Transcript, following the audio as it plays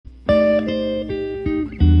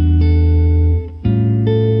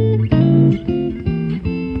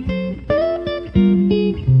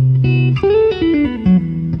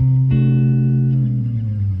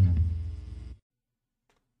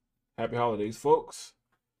holidays, folks.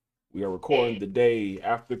 We are recording the day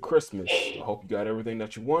after Christmas. I hope you got everything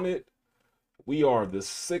that you wanted. We are the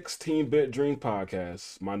 16-Bit Dream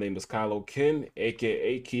Podcast. My name is Kylo Ken,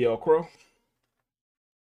 aka Kiel Crow.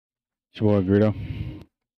 Sure, Greedo.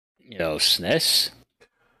 Yo, SNES.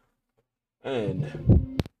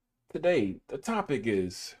 And today the topic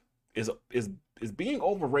is being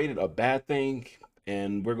overrated a bad thing?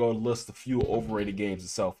 And we're going to list a few overrated games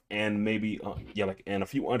itself, and maybe and a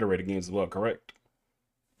few underrated games as well. Correct?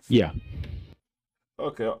 Yeah.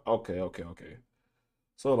 Okay.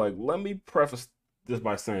 So, let me preface this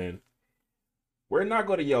by saying we're not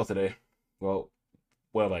going to yell today. Well,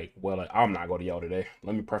 I'm not going to yell today.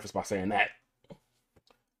 Let me preface by saying that,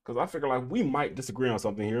 because I figure we might disagree on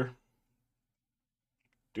something here.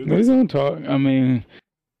 We're gonna talk. I mean,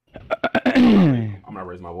 I'm not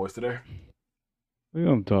raising my voice today. We're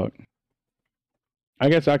gonna talk. I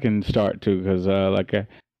guess I can start too, because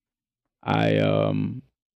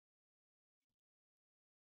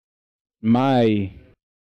my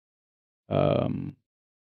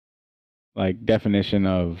definition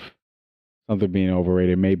of something being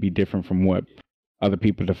overrated may be different from what other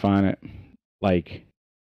people define it. Like,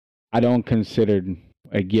 I don't consider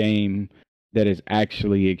a game that is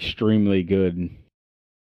actually extremely good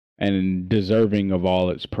and deserving of all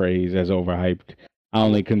its praise as overhyped. I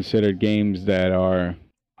only consider games that are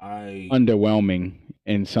underwhelming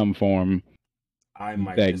in some form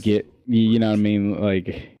get, you know what I mean?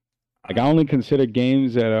 Like I only consider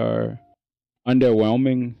games that are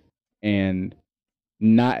underwhelming and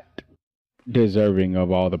not deserving of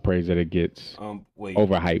all the praise that it gets.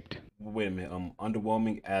 Overhyped. Wait a minute.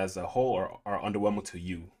 Underwhelming as a whole, or underwhelming to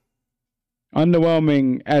you?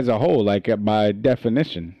 Underwhelming as a whole, by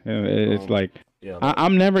definition. It's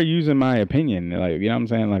I'm never using my opinion. You know what I'm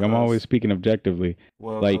saying? I'm always speaking objectively.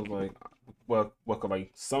 Well,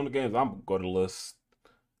 some of the games I'm going to list,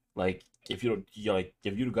 if you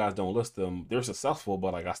guys don't list them, they're successful,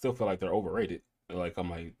 but I still feel like they're overrated.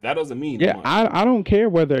 That doesn't mean. Yeah, I don't care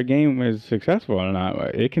whether a game is successful or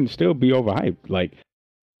not. It can still be overhyped.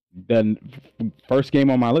 The first game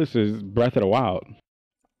on my list is Breath of the Wild.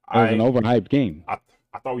 It was an overhyped game. I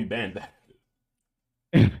thought we banned that.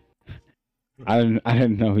 I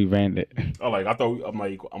didn't know he banned it. Oh, I thought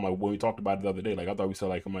when we talked about it the other day, I thought we said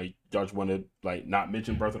y'all just want to not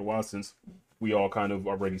mention Breath of the Wild, since we all kind of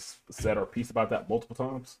already said our piece about that multiple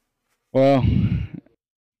times. Well,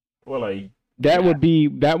 that would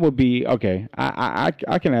be okay.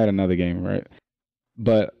 I can add another game, right?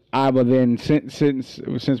 But I will then, since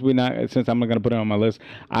I'm not gonna put it on my list,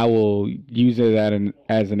 I will use it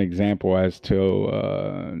as an example as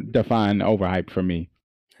to define overhyped for me.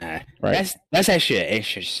 Right. That's actually an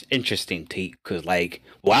interesting take, because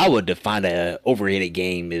what I would define an overrated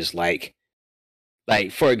game is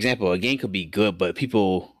for example, a game could be good, but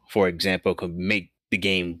people, for example, could make the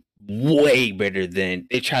game way better than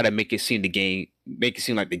they try to make it seem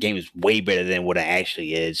like the game is way better than what it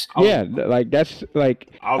actually is. Yeah, that's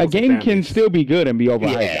a game can still be good and be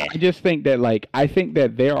overhyped. Yeah. I just think that I think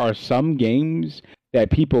that there are some games that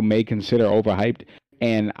people may consider overhyped,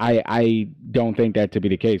 and I don't think that to be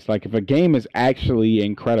the case. If a game is actually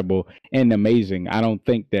incredible and amazing, I don't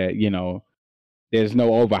think that, there's no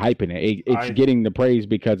overhyping it. It's getting the praise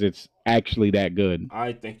because it's actually that good.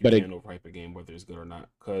 I think you can overhype a game whether it's good or not.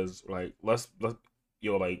 Because let's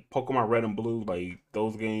Pokemon Red and Blue,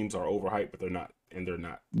 those games are overhyped, but they're not.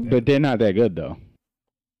 But they're not that good though.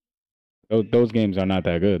 Those games are not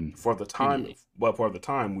that good for the time. Well, for the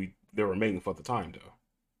time they were making for the time though.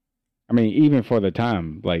 I mean, even for the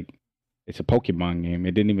time, it's a Pokemon game.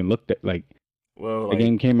 It didn't even look that the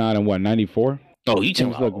game came out in what, 94? Oh, you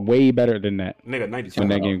talking about way better than that. Nigga, 97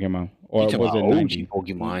 when that game came out, or was it 90?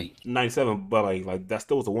 Pokemon 97? But that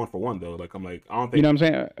still was a 1-for-1 though. I don't think, you know what I'm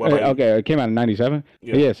saying. Okay, it came out in 97.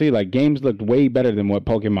 Yeah, see, games looked way better than what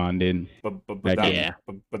Pokemon did. But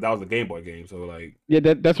that was a Game Boy game, so yeah,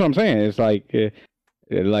 that's what I'm saying. It's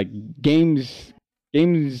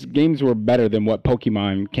games were better than what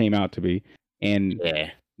Pokemon came out to be, and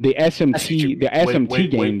the SMT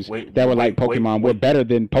games that were Pokemon were better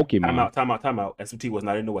than Pokemon. Time out. SMT was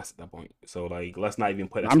not in the West at that point, so let's not even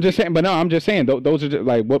put. I'm just saying those are just,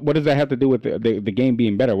 what does that have to do with the game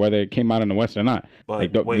being better, whether it came out in the West or not?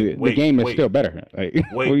 But the game is still better.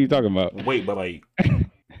 What are you talking about?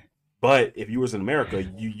 But if you was in America,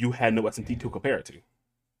 you had no SMT to compare it to.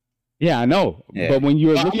 Yeah, I know. Yeah. But when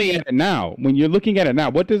you're looking at it now,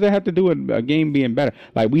 what does that have to do with a game being better?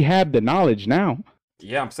 We have the knowledge now.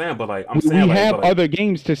 Yeah, I'm saying, but we have other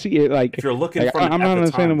games to see it. If you're looking, I'm not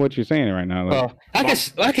understanding what you're saying right now. I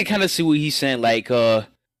can kind of see what he's saying.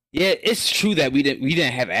 Yeah, it's true that we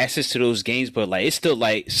didn't have access to those games, but like it's still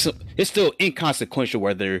it's still inconsequential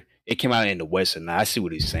whether it came out in the West or not. I see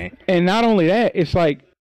what he's saying. And not only that, it's like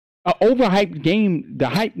an overhyped game. The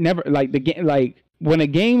hype never like the game. Like when a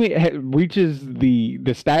game reaches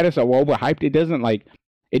the status of overhyped,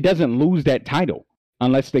 it doesn't lose that title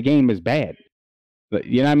unless the game is bad.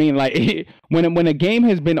 You know what I mean? Like when a game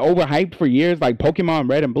has been overhyped for years, like Pokemon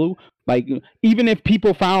Red and Blue, like even if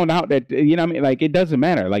people found out that you know what I mean, like it doesn't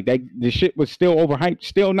matter. Like that the shit was still overhyped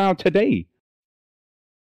still now today.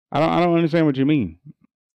 I don't understand what you mean.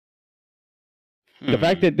 The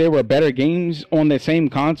fact that there were better games on the same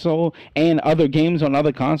console and other games on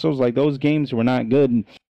other consoles, like those games were not good.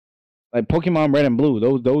 Like Pokemon Red and Blue,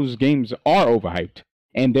 those games are overhyped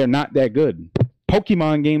and they're not that good.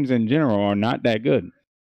 Pokemon games in general are not that good.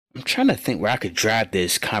 I'm trying to think where I could drive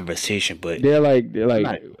this conversation, but they're like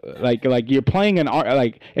you're playing an art,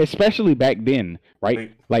 like especially back then,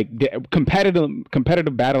 right? Like the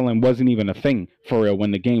competitive battling wasn't even a thing for real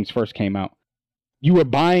when the games first came out. You were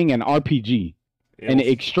buying an RPG, an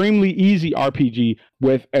extremely easy RPG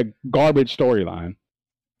with a garbage storyline.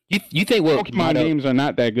 You think Pokemon games are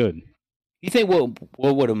not that good? You think what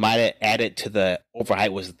would have might have added to the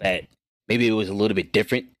overhype was that maybe it was a little bit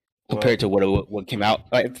different compared to what came out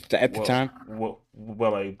at the time?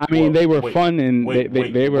 They were fun and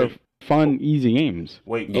they were fun, easy games.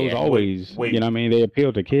 Those always, you know what I mean? They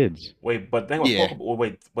appeal to kids. But thing with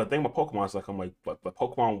Pokemon is like but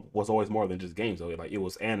Pokemon was always more than just games though. Like it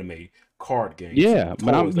was anime, card games. Yeah,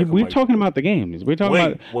 but we're talking about the games. We're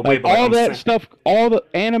talking about all that stuff, all the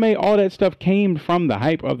anime, all that stuff came from the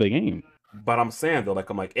hype of the game. But I'm saying though,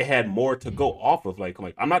 it had more to go off of.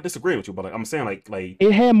 I'm not disagreeing with you, but I'm saying like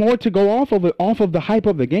it had more to go off of the hype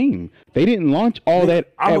of the game. They didn't launch all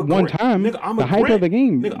that at one time. The hype of the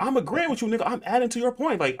game. Nigga, I'm agreeing with you, nigga. I'm adding to your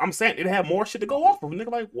point. Like I'm saying, it had more shit to go off of, nigga.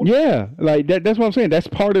 Like what? Yeah, like that's what I'm saying. That's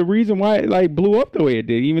part of the reason why it like blew up the way it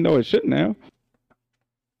did, even though it shouldn't have.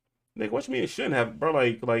 Nigga, what you mean it shouldn't have, bro?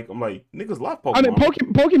 Like I'm like niggas love Pokemon. I mean,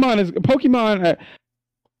 Pokemon.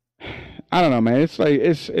 I don't know, man. It's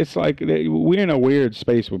like we're in a weird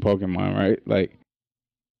space with Pokemon, right? Like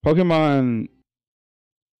Pokemon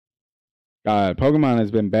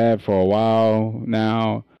has been bad for a while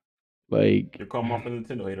now. Like you're coming off a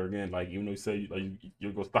Nintendo hater again. Like even though you say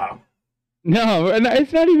you're gonna stop. No,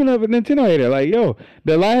 it's not even a Nintendo hater. Like yo,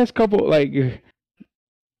 the last couple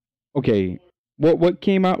okay. What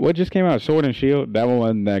came out? What just came out? Sword and Shield. That one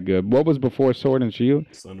wasn't that good. What was before Sword and Shield?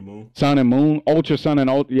 Sun and Moon. Sun and Moon. Ultra Sun and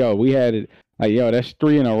Ultra. Yo, we had it. Like yo, that's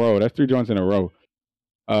 3 in a row. That's 3 joints in a row.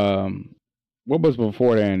 What was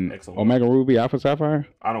before then? Omega Ruby, Alpha Sapphire.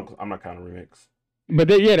 I'm not counting remakes. But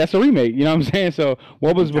that's a remake. You know what I'm saying? So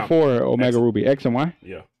what was before Omega Ruby? X and Y.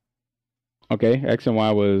 Yeah. Okay, X and Y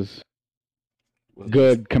was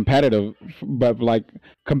good, competitive, but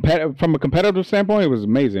from a competitive standpoint, it was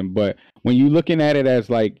amazing. But when you looking at it as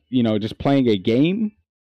just playing a game,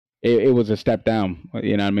 it was a step down.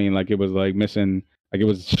 You know what I mean? Like it was like missing, like it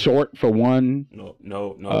was short for one. No.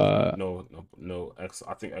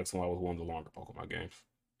 I think X and Y was one of the longer Pokemon games.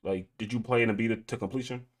 Like, did you play and beat it to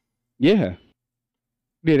completion? Yeah,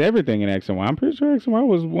 did everything in X and Y. I'm pretty sure X and Y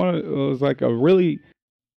was like a really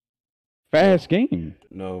fast game.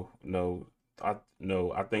 No. I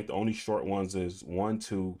think the only short ones is 1,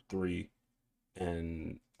 2, 3,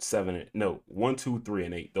 and 7. No, 1, 2, 3,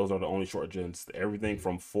 and 8. Those are the only short gens. Everything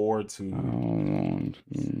from 4 to.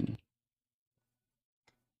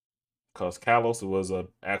 Because Kalos was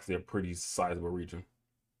actually a pretty sizable region.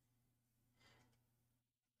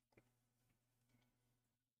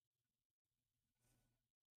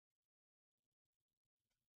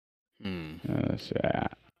 Let's see.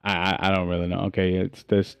 I don't really know. Okay, it's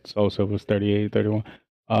this also was 38,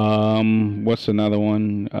 31. What's another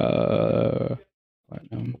one? Well,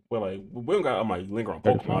 like we don't got linger on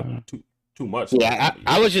Pokemon too much. Yeah,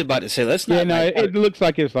 I was just about to say let's not. Yeah, no, it looks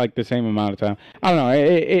like it's like the same amount of time. I don't know.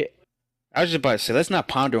 I was just about to say let's not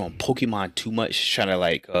ponder on Pokemon too much. Trying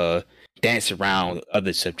to dance around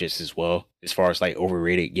other subjects as well, as far as like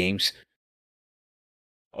overrated games.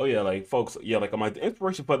 Oh yeah, like folks, yeah, like the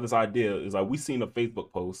inspiration for this idea is like we seen a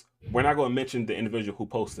Facebook post. We're not going to mention the individual who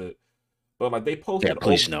posted, but like they posted. Yeah,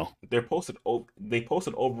 please no. They posted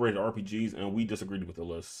overrated RPGs, and we disagreed with the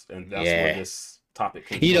list, and that's where this topic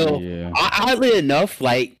came from. Oddly enough,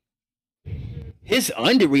 like his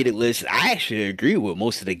underrated list, I actually agree with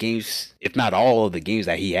most of the games, if not all of the games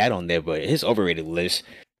that he had on there. But his overrated list,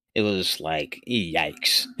 it was like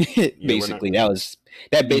yikes. Basically,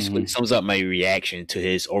 that basically sums up my reaction to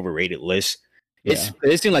his overrated list.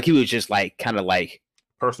 It seemed like he was just like kind of like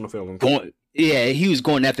personal feelings. yeah, he was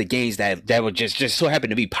going after games that would just so happen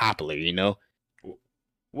to be popular, you know.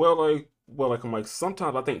 I'm like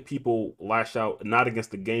sometimes I think people lash out not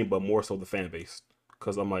against the game, but more so the fan base.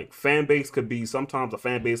 Because I'm like, fan base could be sometimes a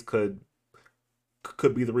fan base could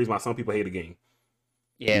be the reason why some people hate a game.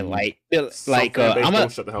 Yeah, Mhm. Some fan base I'm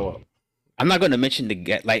don't shut the hell up. not going to mention the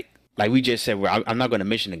guy like we just said. I'm not going to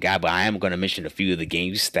mention the guy, but I am going to mention a few of the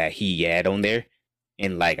games that he had on there,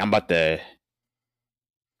 and like I'm about to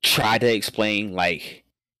try to explain like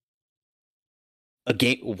a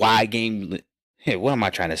game why a game. Hey, what am I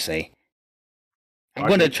trying to say? I'm I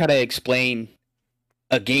going to can try to explain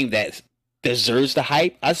a game that deserves the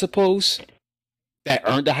hype, I suppose, that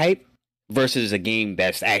earned the hype, versus a game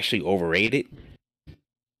that's actually overrated.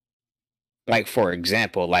 Like for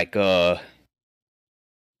example, now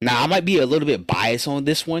I might be a little bit biased on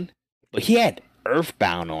this one, but he had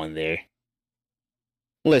Earthbound on there.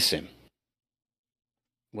 Listen,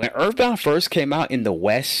 when Earthbound first came out in the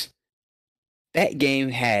West, that game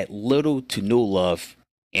had little to no love,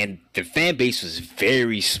 and the fan base was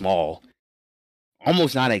very small,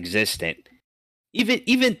 almost non-existent.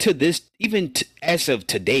 As of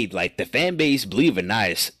today, like the fan base, believe it or not,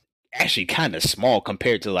 is actually kind of small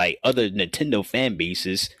compared to like other Nintendo fan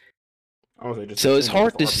bases. I would say just So it's Nintendo,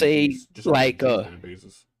 hard to say just like RPG fan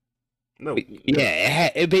bases. No, yeah,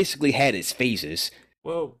 it basically had its phases.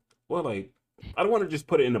 well, like I don't want to just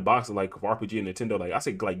put it in the box of like of RPG and Nintendo. Like I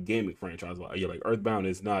say, like gaming franchise. Like, yeah, like Earthbound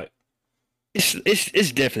is not. It's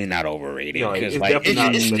definitely not Yeah, overrated like because it's like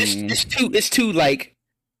definitely not. it's too like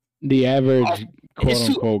The average quote it's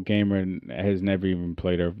too unquote gamer has never even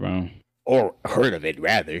played Earthbound. or heard of it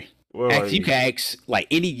rather. Well, Actually, you can ask like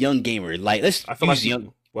any young gamer. Like let's I feel use like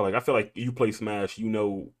young. I feel like you play Smash, you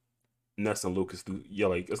know Ness and Lucas. Yeah,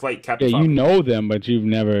 like it's like Captain Yeah, you Falcon. know them, but you've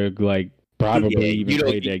never like probably Yeah, even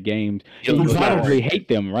played their games. you And don't you know that Smash. probably hard. hate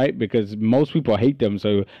them, right? Because most people hate them,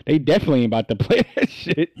 so they definitely ain't about to play that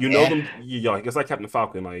shit. You know Yeah, them. Yeah, like it's like Captain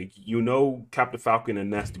Falcon. Like you know Captain Falcon and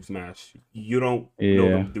Ness do Smash. You don't know Yeah.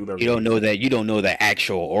 them do their you don't games. know that. You don't know the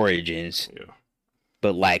actual origins. Yeah,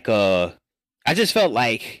 But like, I just felt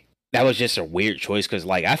like that was just a weird choice because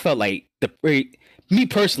like I felt like me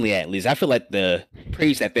personally at least, I feel like the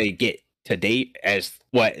praise that they get today as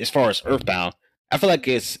far as Earthbound, I feel like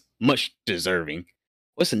it's much deserving.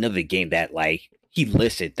 What's another game that like he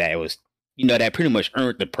listed that was that pretty much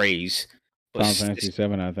earned the praise? Final Fantasy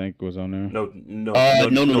 7, I think, was on there. No.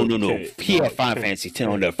 10, He had like Final 10, Fantasy 10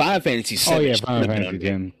 on 10. there. Final Fantasy Oh 7 yeah, should Final have been on Fantasy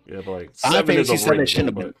there. 10. Yeah, but like Final 7 is Fantasy 7 overrated should though.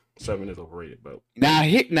 have been. But 7 is overrated. But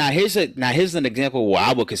Here's an example where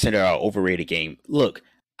I would consider an overrated game. Look,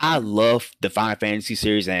 I love the Final Fantasy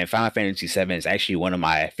series, and Final Fantasy 7 is actually one of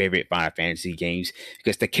my favorite Final Fantasy games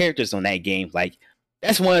because the characters on that game, like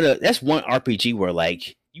that's one RPG where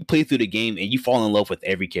like you play through the game and you fall in love with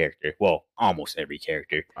every character. Well, almost every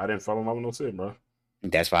character. I didn't fall in love with no Sid, bro.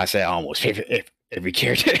 That's why I said almost every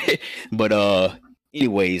character. But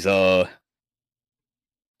anyways,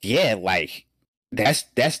 yeah, like that's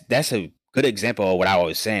a good example of what I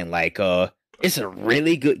was saying. Like, it's a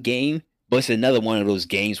really good game, but it's another one of those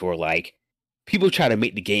games where like people try to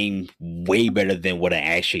make the game way better than what it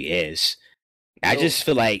actually is. I No, just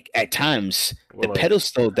feel like at times the well, like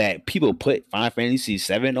pedestal that people put Final Fantasy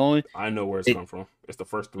VII on, I know where it's it come from. It's the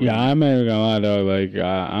first Yeah, 3D. I'm not even gonna lie though. Like,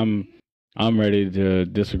 I'm ready to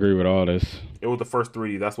disagree with all this. It was the first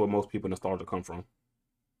 3D. That's what most people nostalgia come from,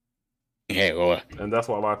 yeah, or and that's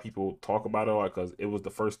why a lot of people talk about it, like, because it was the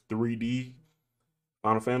first 3D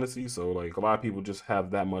Final Fantasy. So like a lot of people just have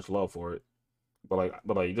that much love for it. But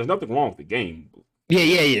like, there's nothing wrong with the game.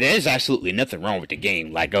 yeah. There's absolutely nothing wrong with the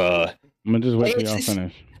game. Like, I'm gonna just wait till y'all it's-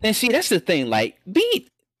 finish. and see, that's the thing. Like,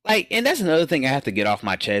 and that's another thing I have to get off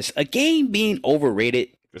my chest. A game being overrated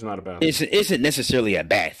It's not a bad thing. isn't necessarily a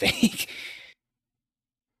bad thing.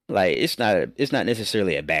 Like, it's not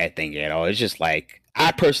necessarily a bad thing at all. It's just like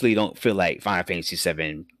I personally don't feel like Final Fantasy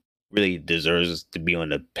VII really deserves to be on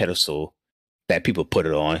the pedestal that people put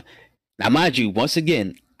it on. Now, mind you, once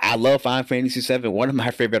again, I love Final Fantasy VII, one of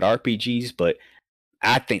my favorite RPGs, but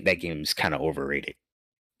I think that game is kind of overrated.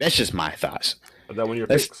 That's just my thoughts. Is that one of your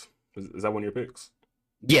Let's- picks? Is that one of your picks?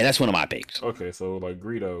 Yeah, that's one of my picks. Okay, so like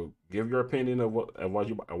Greedo, give your opinion of why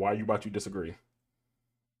you about you disagree.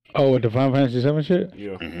 Oh, with the Final Fantasy 7 shit?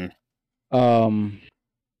 Yeah, Mm-hmm.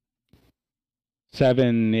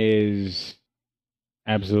 7 is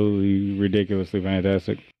absolutely ridiculously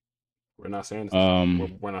fantastic. we're not saying it's,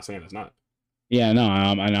 we're not saying it's not. Yeah, no,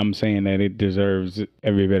 and I'm saying that it deserves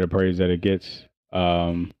every bit of praise that it gets.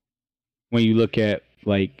 When you look at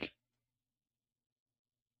like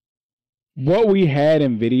what we had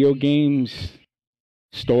in video games,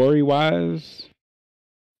 story wise,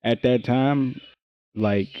 at that time.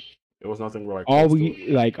 Like It was nothing like close to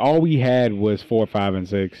it. all we had was 4, 5, and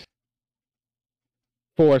 6.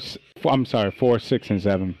 I'm sorry, 4, 6, and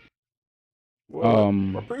 7. Well,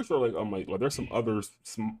 I'm pretty sure like there's some other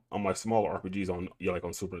like smaller RPGs on like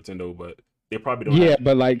on Super Nintendo, but they probably don't Yeah, have.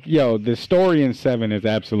 but like, yo, the story in 7 is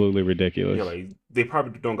absolutely ridiculous. Yeah, like they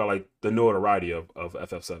probably don't got like the notoriety of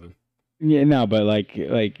FF7. Yeah, no, but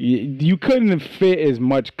you couldn't fit as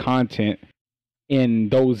much content in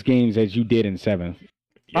those games as you did in 7.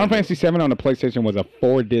 Yeah, Final nigga. Fantasy 7 on the PlayStation was a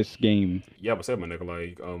 4-disc game. Yeah, but say my nigga,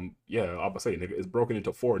 like yeah, I'm gonna say nigga, it's broken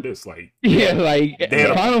into 4 discs. Like Yeah, like they had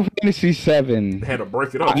to, Final Fantasy 7. they had to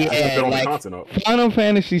break it up just to Yeah, fit all the like content up. Final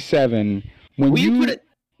Fantasy 7. When when you put you it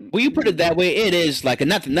when you put it that way, it is like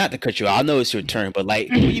not to cut you off. I know it's your turn, but like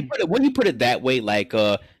when you put it that way, like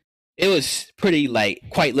it was pretty like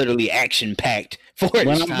quite literally action packed for when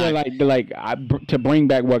its I'm time. saying to bring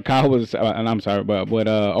back what Kyle was, and I'm sorry, but what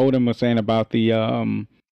Odin was saying about the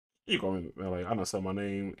You going like I don't say my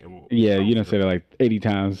name and yeah, I you don't done care. said it like 80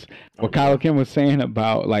 times. I What don't Kyle care. Kim was saying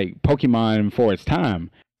about like Pokemon for its time,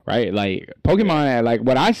 right? Like Pokemon, like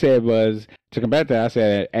what I said was to combat that. I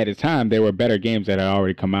said at its time there were better games that had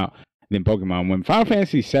already come out than Pokemon. When Final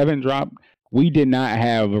Fantasy 7 dropped, we did not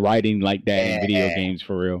have writing like that in video Yeah, games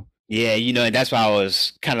for real. yeah, and that's why I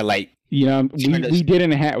was kind of like You know, trying we to,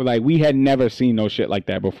 didn't have like we had never seen no shit like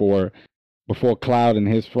that before Cloud and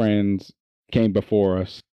his friends came before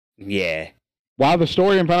us. yeah. While the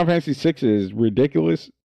story in Final Fantasy 6 is ridiculous,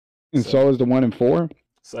 and so Seven, is the one in 4.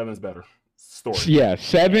 seven's better story. Yeah,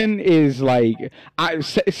 7 is like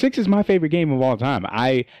 6 is my favorite game of all time.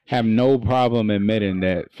 I have no problem admitting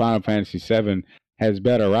that Final Fantasy 7 has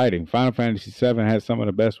better writing. Final Fantasy 7 has some of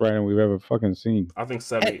the best writing we've ever fucking seen. I think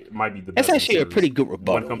 7 might be the That's best in the actually a pretty series good when it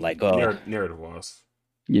rebuttal. comes Like, narrative wise.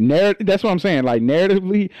 That's what I'm saying. Like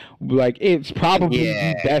narratively, like it's probably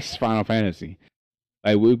yeah, the best Final Fantasy.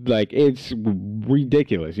 Like it's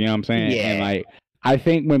ridiculous. You know what I'm saying? And yeah, like I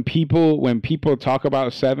think when people talk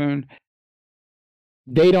about 7,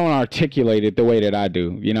 they don't articulate it the way that I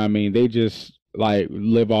do. You know what I mean? They just like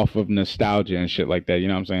live off of nostalgia and shit like that. You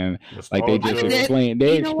know what I'm saying? Like they I just mean Nostalgia. that. explain,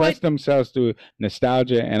 they You know express what? themselves through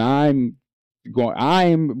nostalgia, and I'm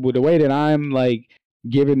with the way that I'm like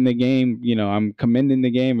giving the game. You know, I'm commending the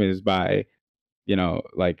game is by,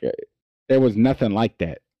 there was nothing like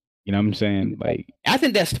that. You know what I'm saying? Like, I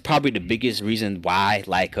think that's probably the biggest reason why,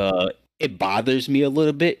 like, it bothers me a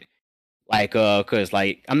little bit. Like, cause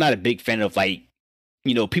like I'm not a big fan of like,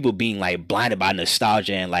 people being like blinded by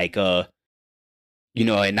nostalgia and like,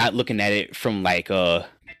 and not looking at it from like,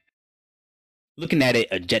 looking at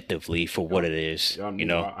it objectively for what Y'all, it is. y'all You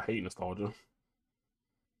know know? I hate nostalgia.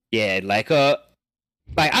 Yeah, like I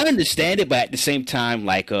understand it, but at the same time,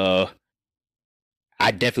 like, I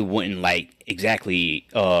definitely wouldn't like exactly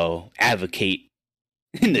advocate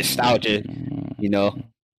nostalgia. You know,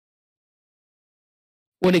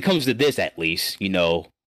 when it comes to this, at least, like yeah,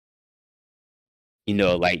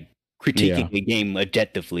 critiquing the game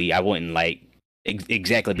objectively, I wouldn't like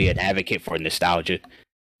exactly be an advocate for nostalgia.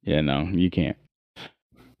 yeah, no, you can't.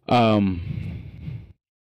 Um,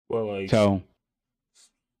 Well, like so,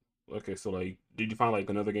 okay, so like, did you find like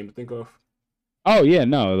another game to think of? oh yeah,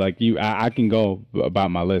 no, like I can go about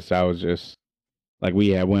my list. I was just like we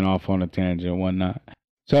had went off on a tangent and whatnot.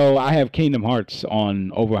 So I have Kingdom Hearts on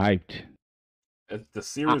overhyped. The I,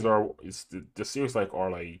 series are it's the series like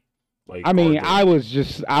are I are mean, good. I was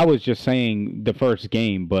just saying the first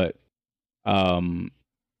game, but um,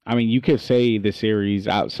 I mean, you could say the series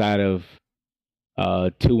outside of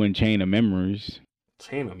 2 and Chain of Memories.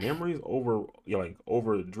 Chain of Memories over like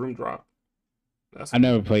over Dream Drop. That's I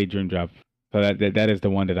never played Dream Drop, so that is the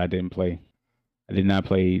one that I didn't play. I did not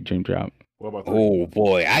play Dream Drop. what about three? Oh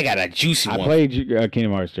boy, I got a juicy I one. played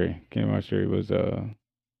Kingdom Hearts 3. Kingdom Hearts 3 was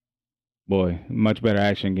boy, much better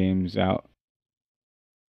action games out.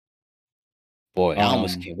 Boy, I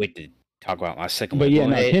almost Um, can't wait to talk about my second but one. yeah, Go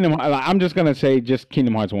no, ahead. I'm just gonna say just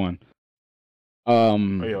Kingdom Hearts 1. Oh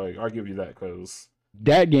Um, yeah, like, I'll give you that because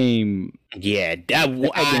that game, Yeah, I game,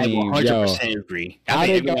 yo, 100% agree. I how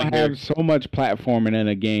think they everyone gonna here. have so much platforming in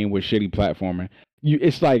a game with shitty platforming?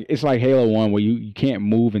 It's like Halo 1 where you can't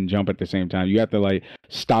move and jump at the same time. You have to like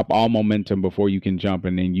stop all momentum before you can jump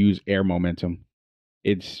and then use air momentum.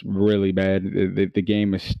 It's really bad. The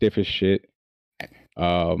game is stiff as shit.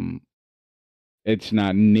 Um, it's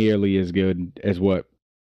not nearly as good as what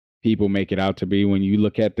people make it out to be when you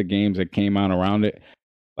look at the games that came out around it.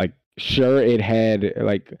 Like, sure, it had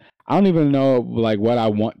like I don't even know like what I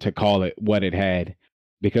want to call it, what it had,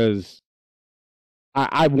 because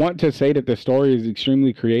I want to say that the story is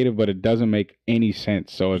extremely creative, but it doesn't make any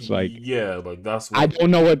sense. So it's like Yeah, like I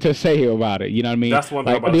don't know what to say about it. You know what I mean? that's one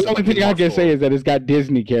thing Like about the the only Kingdom thing I Hearts can say story. is that it's got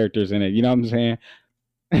Disney characters in it. You know what I'm saying?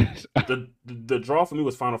 The draw for me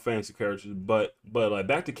was Final Fantasy characters, but like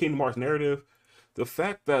back to Kingdom Hearts narrative, the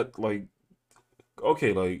fact that like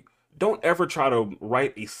okay, like don't ever try to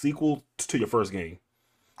write a sequel to your first game.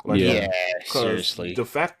 Like, Yeah. Yeah, because seriously. the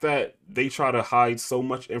fact that they try to hide so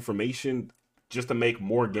much information just to make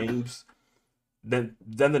more games, then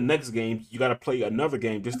the next game you got to play another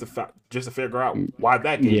game just to figure out why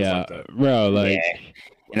that game is Yeah, like that. bro. Yeah.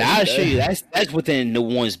 And Like, I'll show you that's within the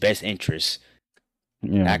one's best interest.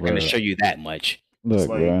 yeah, I can bro. assure you that much. It's Look,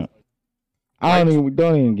 like bro. I Knights.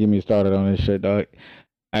 don't even get me started on this shit, dog.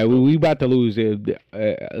 No, We about to lose it.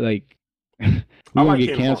 Like I we gonna like get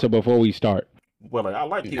Kingdom Hearts. canceled before we start. Well, like I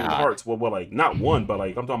like Kingdom Nah. Hearts. Well, like not one, but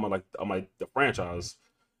like I'm like the franchise.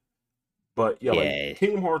 But yeah, like Yeah.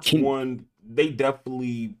 Kingdom Hearts King, one, they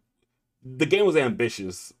definitely the game was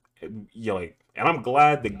ambitious. Yeah, like, and I'm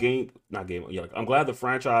glad the game, not game, yeah, like, I'm glad the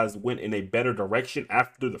franchise went in a better direction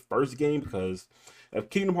after the first game because if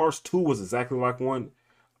Kingdom Hearts 2 was exactly like one,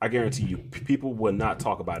 I guarantee you people would not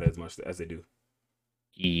talk about it as much as they do.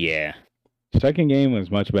 yeah. Second game was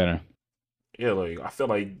much better. Yeah, like I feel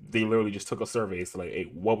like they literally just took a survey. It's like, hey,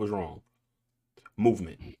 what was wrong?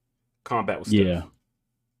 Movement, combat was Yeah, stiff.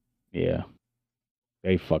 yeah.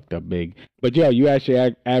 They fucked up big. But yo, you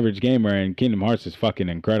actually average gamer, and Kingdom Hearts is fucking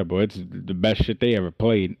incredible. It's the best shit they ever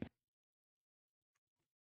played.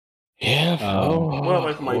 Yeah. Well, Oh,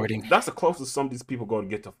 like hoarding. that's the closest some of these people go to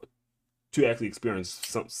get to actually experience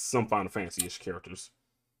some Final Fantasy-ish characters.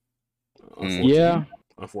 Yeah, Unfortunately,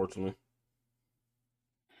 unfortunately.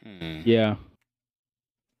 Hmm. yeah.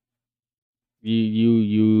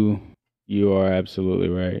 You are absolutely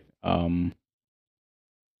right.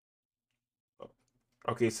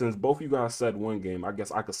 Okay, since both of you guys said one game, I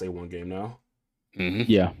guess I could say one game now. Mm-hmm.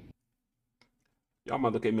 Yeah, Y'all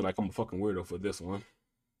might look at me like I'm a fucking weirdo for this one.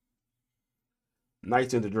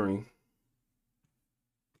 Nights in the Dream.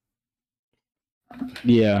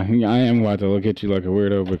 yeah. I am about to look at you like a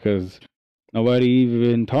weirdo because nobody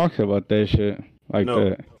even talks about that shit like No,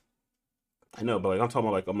 that. I know, but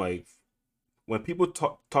like I'm like when people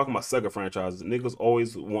talking about Sega franchises, niggas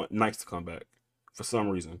always want Knights to come back for some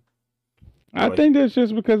reason. I But like think that's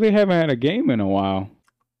just because they haven't had a game in a while.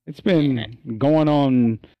 It's been going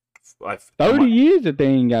on I 30 might years that they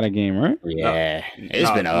ain't got a game, right? not Yeah. It's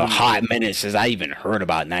not been a hot minute since I even heard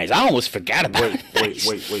about Nights. I almost forgot about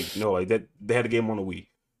Nights. no, like that they had a game on the Wii.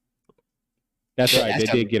 That's Shit, right. They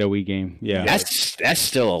did get a Wii game. Yeah. Yeah, that's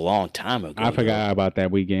still a long time ago. I forgot about that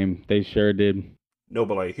Wii game. They sure did. no,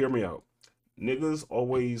 but like hear me out. Niggas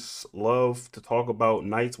always love to talk about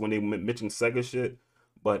Nights when they mention Sega shit,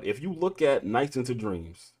 but if you look at Nights into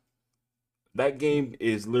Dreams, that game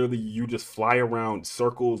is literally you just fly around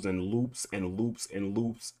circles and loops and loops and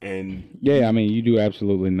loops and Yeah, I mean, you do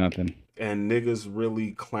absolutely nothing. and niggas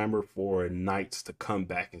really clamor for Knights to come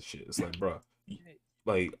back and shit. It's like, bro,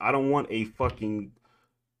 like I don't want a fucking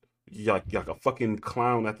like a fucking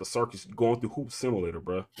clown at the circus going through Hoop Simulator,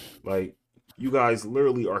 bro. Like you guys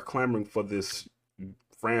literally are clamoring for this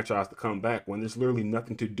franchise to come back when there's literally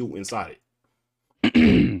nothing to do inside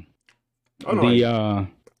it. Oh no, the like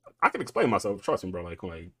I can explain myself. Trust me, bro. Like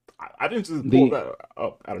I didn't just pull the that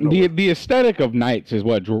up out of nowhere. the aesthetic of Nights is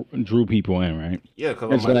what drew people in, right? Yeah, because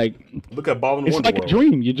I'm It's like, like look at Ball in it's like a Wonderworld,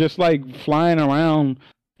 dream. You're just like flying around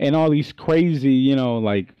and all these crazy,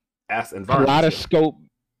 like ass environments, yeah, kaleidoscope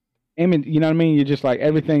image. You know what I mean? You're just like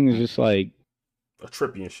everything is just like a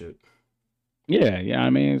trippy and shit. yeah. I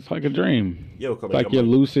mean, it's like a dream. Yo, It's like you're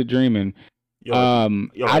lucid dreaming. yo,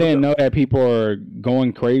 like, I didn't know that people are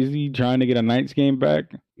going crazy trying to get a Knights game back.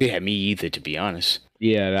 Yeah, me either, to be honest.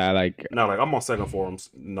 Yeah, I like. no, like I'm on Sega forums.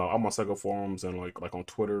 No, I'm on Sega forums and like on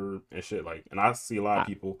Twitter and shit. Like, and I see a lot of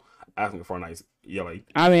people asking for Nights. Yeah, like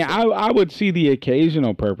I mean, I would see the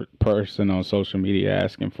occasional person on social media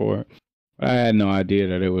asking for it. But I had no idea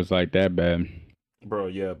that it was like that bad. bro,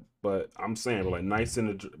 yeah. But I'm saying, bro, like Nights in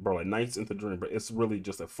the bro, like Nights into Dream, but it's really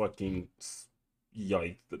just a fucking yeah,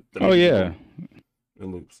 like the Oh yeah,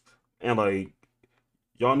 in loops. And like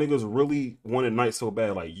y'all niggas really wanted Night so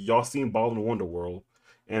bad. Like y'all seen Ball in Wonderworld,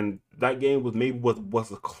 and that game was maybe was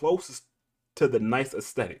the closest to the nice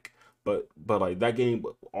aesthetic. But like that game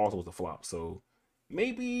also was a flop. So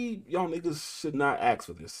maybe y'all niggas should not ask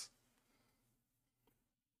for this.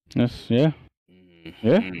 that's yeah.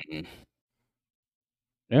 Mm-hmm.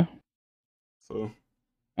 Yeah. So All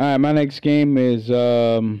right, my next game is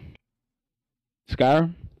Skyrim.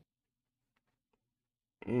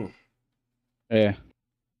 mm, Yeah,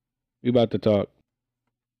 we about to talk.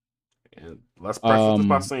 And let's preface this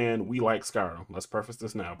by Um, saying we like Skyrim. Let's preface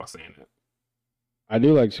this now by saying that. I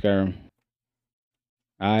do like Skyrim.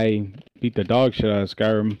 I beat the dog shit out of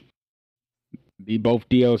Skyrim. Beat both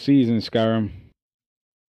DLCs in Skyrim.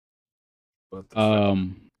 But the fact,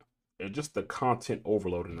 Um, it's just the content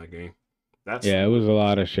overload in that game. yeah, it was a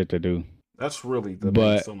lot of shit to do. That's really the main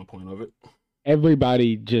But selling point of it.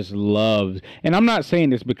 everybody just loves, and I'm not saying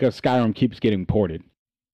this because Skyrim keeps getting ported.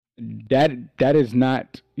 That is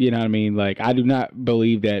not, you know what I mean? Like, I do not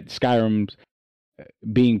believe that Skyrim's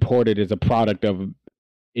being ported is a product of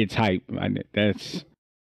its hype. That's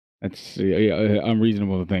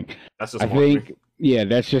unreasonable to think. That's just I think, yeah,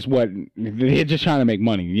 that's just what they're just trying to make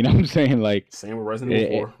money. You know what I'm saying? Like, same with Resident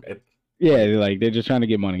Evil 4. Yeah, like they're just trying to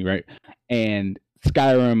get money, right? And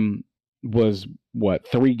Skyrim was what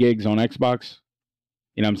 3 gigs on Xbox.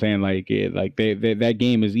 You know what I'm saying? Like, that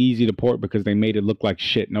game is easy to port because they made it look like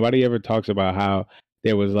shit. Nobody ever talks about how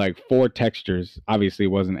there was like 4 textures. Obviously, it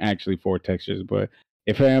wasn't actually 4 textures, but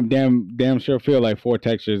if I damn sure feel like 4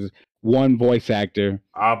 textures, 1 voice actor.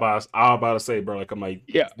 I about to say, bro. Like I'm like,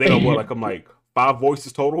 yeah, they got what? Like I'm like 5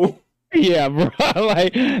 voices total. Yeah, bro.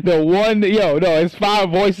 Like the one, no, it's 5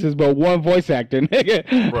 voices, but 1 voice actor,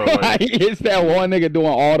 nigga. Bro, like, it's that one nigga doing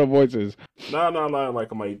all the voices. No.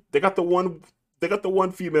 Like I'm like, they got the one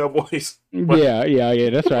female voice. Yeah.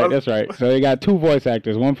 That's right. So they got 2 voice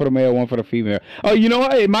actors, 1 for the male, 1 for the female. Oh, you know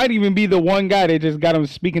what? It might even be the one guy they just got him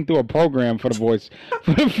speaking through a program for the voice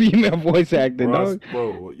for the female voice actor.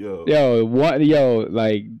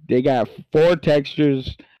 Like they got 4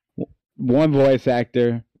 textures, 1 voice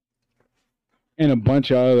actor, and a bunch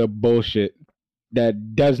of other bullshit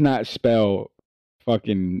that does not spell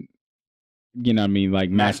fucking, you know what I mean, like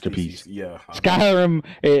masterpiece. Yeah. Skyrim,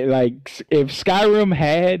 like if Skyrim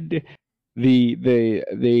had the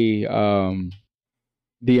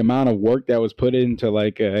amount of work that was put into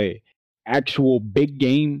like a actual big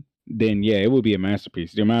game, then yeah, it would be a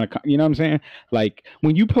masterpiece. The amount of, you know what I'm saying? Like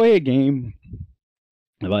when you play a game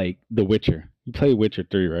like The Witcher, you play Witcher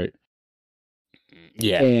 3, right?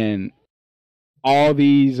 Yeah. And all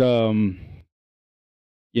these you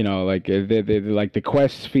know, like like the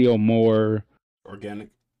quests feel more organic,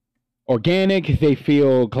 they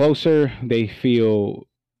feel closer, they feel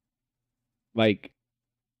like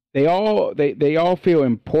they all feel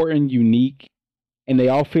important, unique, and they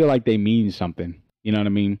all feel like they mean something. You know what I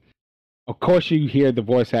mean? Of course you hear the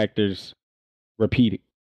voice actors repeat it,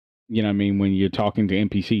 you know what I mean, when you're talking to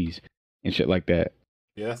NPCs and shit like that.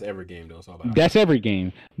 Yeah, that's every game though. So that's every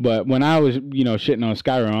game. But when I was, shitting on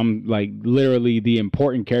Skyrim, I'm like literally the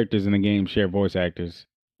important characters in the game share voice actors.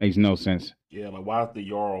 Makes no sense. Yeah, like why is the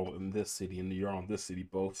Jarl in this city and the Jarl in this city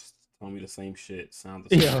both tell me the same shit? Sound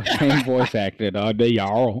the same. Yeah, same voice actor, dog. The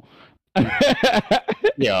Jarl.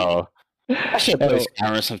 Yo, I should play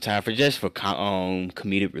Skyrim sometime for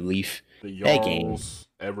comedic relief. The Jarls,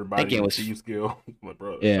 everybody. That game was skill. Like,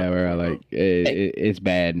 bro, yeah, bro. Like it's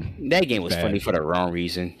bad. That game was funny for the wrong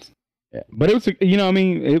reason. Yeah, but it was,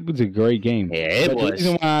 it was a great game. Yeah, it was. The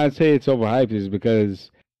reason why I say it's overhyped is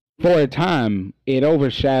because for a time it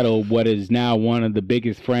overshadowed what is now one of the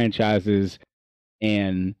biggest franchises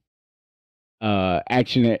in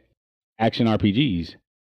action RPGs, and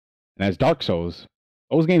that's Dark Souls.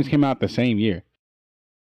 Those games came out the same year.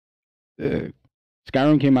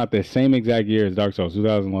 Skyrim came out the same exact year as Dark Souls,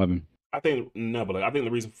 2011. I think the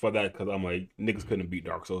reason for that because I'm like niggas couldn't beat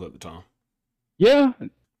Dark Souls at the time. Yeah,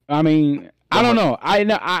 I mean, I don't know.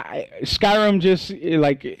 I Skyrim just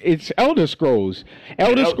like it's Elder Scrolls.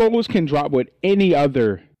 Elder Scrolls can drop with any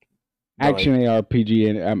other action ARPG,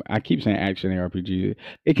 and I keep saying action ARPG.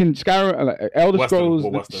 It can Elder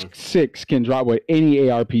Scrolls 6 can drop with any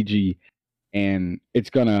ARPG, and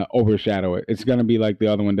it's gonna overshadow it. It's gonna be like the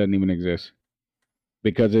other one doesn't even exist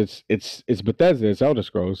because it's Bethesda. It's Elder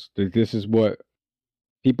Scrolls. This is what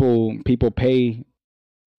people pay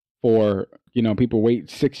for. People wait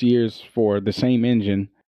 6 years for the same engine,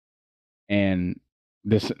 and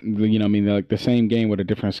this, like the same game with a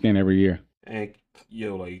different skin every year. And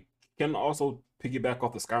like, can also piggyback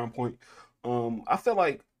off the Skyrim point. I feel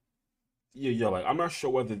like, like I'm not sure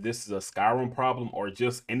whether this is a Skyrim problem or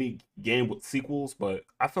just any game with sequels, but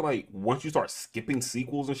I feel like once you start skipping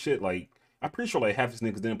sequels and shit, like I'm pretty sure like half these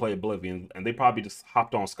niggas didn't play Oblivion and they probably just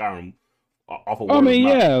hopped on Skyrim. Off of word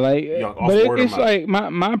yeah, like, but it's like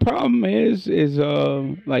my problem is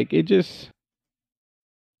like it just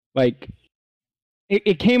like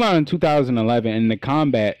it came out in 2011 and the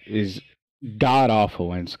combat is god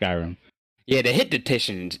awful in Skyrim. Yeah, the hit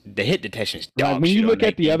detection is dog like, when you look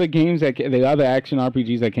at the other games the other action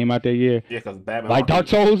RPGs that came out that year, yeah, because Batman like Dark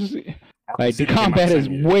Souls, Arkham Like the City came out the combat is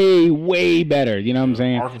same year. way better. You know what I'm Yeah,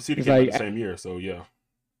 saying? Arkham City It's came out like, the same year, so yeah.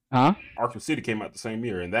 huh? Arkham City came out the same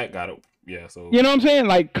year, and that got it. Yeah, so You know what I'm saying?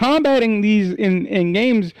 Like combating these in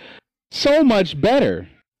games so much better.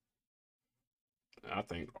 I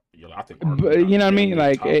think Arkham But you know what I damn mean? near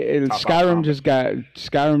Like top five Skyrim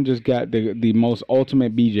combat. just got the most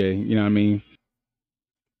ultimate BJ. You know what I mean?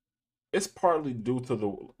 It's partly due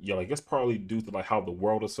to it's partly due to like how the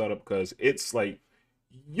world is set up because it's like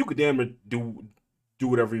you could damn near do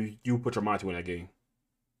whatever you put your mind to in that game.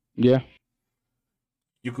 Yeah.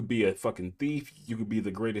 You could be a fucking thief. You could be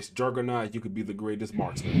the greatest juggernaut. You could be the greatest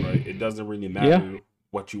marksman, right? It doesn't really Yeah. matter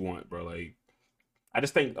what you want, bro. Like, I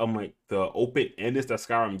just think like the open endness that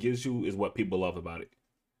Skyrim gives you is what people love about it.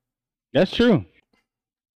 That's true.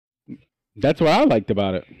 That's what I liked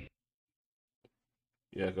about it.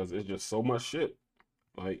 Yeah, because it's just so much shit.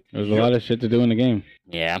 Like, There's a lot of shit to do in the game.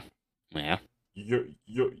 Yeah. You're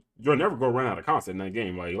never gonna run out of content in that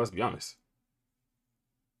game. Like, let's be honest.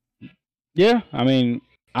 Yeah, I mean,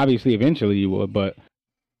 obviously, eventually you would, but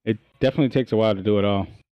it definitely takes a while to do it all.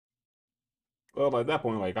 Well, at that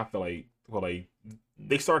point, like I feel like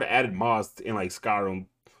they started adding mods in like Skyrim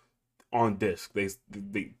on disc. They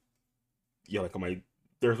yeah, like I'm like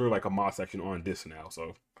there's really like a mod section on disc now.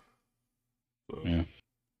 So yeah.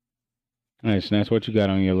 Nice. And that's what you got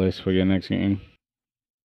on your list for your next game.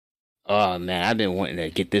 Oh man, I've been wanting to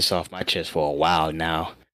get this off my chest for a while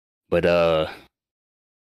now. But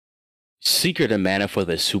Secret of Mana for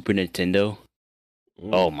the Super Nintendo.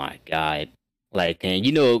 Oh my god. Like, and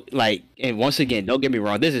you know, like, and once again, don't get me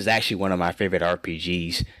wrong, this is actually one of my favorite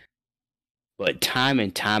RPGs. But time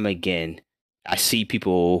and time again, I see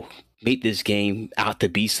people make this game out to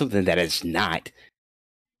be something that it's not.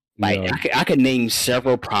 Like, I could name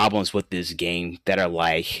several problems with this game that are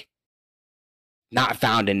like not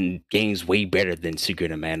found in games way better than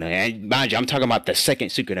Secret of Mana. And mind you, I'm talking about the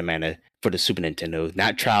second Secret of Mana for the Super Nintendo,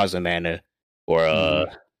 not Trials of Mana or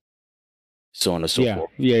so on and so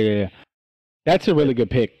forth. Yeah. That's a really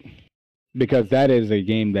good pick because that is a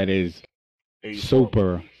game that is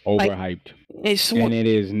super overhyped. And it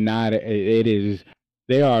is not. It is.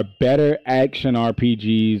 There are better action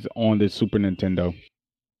RPGs on the Super Nintendo.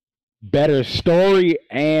 Better story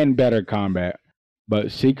and better combat.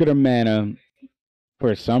 But Secret of Mana,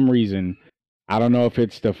 for some reason, I don't know if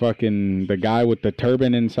it's the guy with the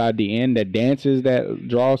turban inside the end that dances that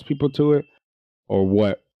draws people to it, or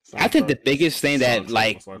what. I think the biggest thing that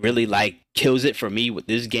like really like kills it for me with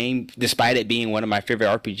this game, despite it being one of my favorite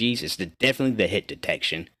RPGs, is definitely the hit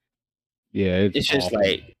detection. Yeah, it's just awful.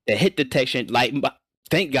 like the hit detection. Like,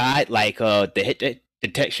 thank God, like the hit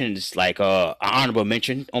detection is like an honorable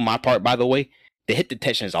mention on my part. By the way, the hit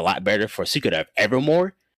detection is a lot better for Secret of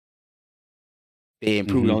Evermore. They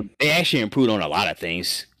improved on. They actually improved on a lot of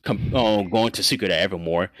things. Going to Secret of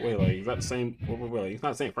Evermore. Wait, like is that the same? Wait, it's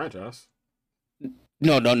not the same franchise.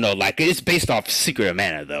 No. Like it's based off Secret of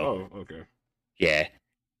Mana though. Oh, okay. Yeah.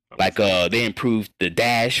 Like they improved the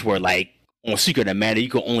dash where like on Secret of Mana you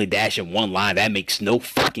can only dash in one line. That makes no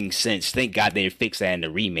fucking sense. Thank God they fixed that in the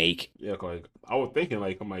remake. Yeah, like I was thinking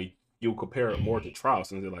like you compare it more to Trials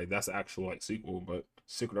since like that's the actual like sequel, but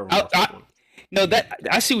Secret of Evermore. No, that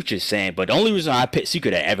I see what you're saying, but the only reason I picked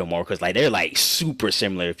Secret of Evermore because like they're like super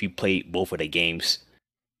similar if you play both of the games,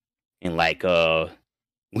 and like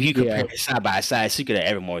when you compare it side by side, Secret of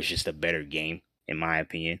Evermore is just a better game in my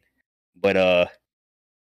opinion. But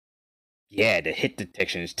yeah, the hit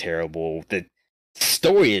detection is terrible. The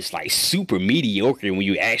story is like super mediocre when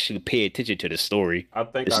you actually pay attention to the story. I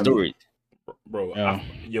think the story, bro.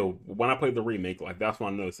 When I played the remake, like that's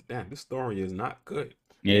when I noticed. Damn, this story is not good.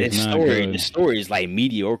 Yeah, the story is like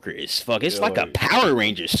mediocre as fuck. It's like a Power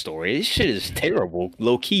Rangers story. This shit is terrible,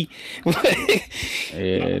 low key. It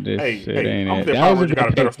ain't it.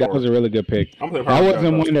 That was a really good pick. That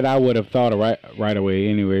wasn't one that I would have thought of right away.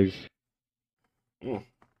 Anyways,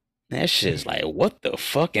 that shit's like what the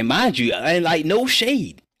fuck. And mind you, like no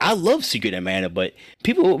shade. I love Secret of Mana, but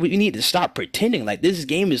we need to stop pretending like this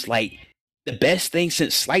game is like the best thing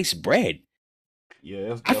since sliced bread.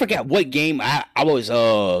 Yeah, I forgot what game I was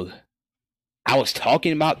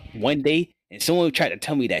talking about one day, and someone tried to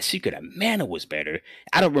tell me that Secret of Mana was better.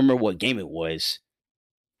 I don't remember what game it was.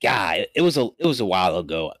 God, it was a while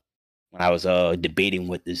ago when I was debating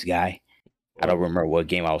with this guy. I don't remember what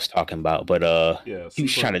game I was talking about, but he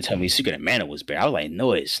was trying to tell me Secret of Mana was better. I was like,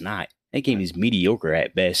 no, it's not. That game is mediocre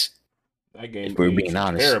at best. That game, if we're being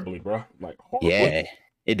honest, terribly, bro. Like, horribly. Yeah,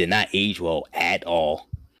 it did not age well at all.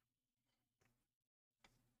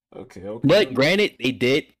 Okay. But granted, they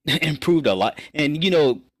did improve a lot. And,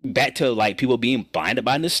 back to, like, people being blinded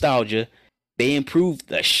by nostalgia, they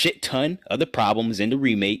improved a shit ton of the problems in the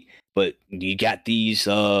remake, but you got these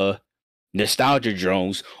nostalgia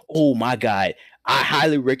drones. Oh my god. I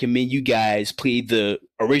highly recommend you guys play the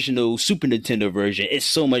original Super Nintendo version. It's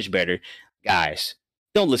so much better. Guys,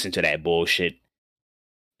 don't listen to that bullshit.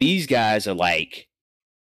 These guys are like,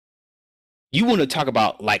 you want to talk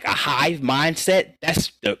about like a hive mindset?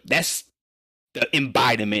 That's the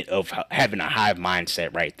embodiment of having a hive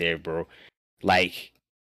mindset right there, bro. Like,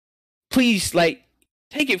 please, like,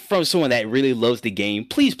 take it from someone that really loves the game.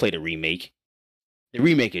 Please play the remake. The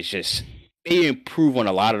remake is just, they improve on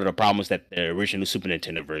a lot of the problems that the original Super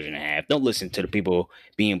Nintendo version have. Don't listen to the people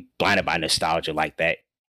being blinded by nostalgia like that.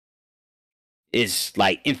 It's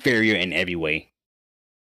like inferior in every way.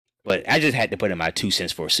 But I just had to put in my 2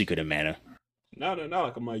 cents for Secret of Mana. Not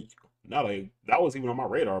like I'm like, not like that was even on my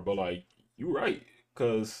radar, but like you right,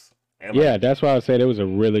 cause and Yeah, like that's why I said it was a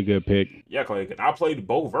really good pick. yeah, like I played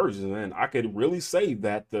both versions, and I could really say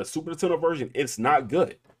that the Super Nintendo version it's not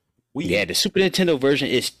good. Yeah, We the Super Nintendo version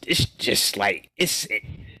is, it's just like,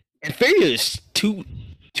 inferior is too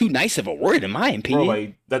nice of a word in my bro, opinion.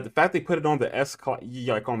 like that the fact they put it on the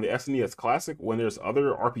yeah, like on the SNES Classic when there's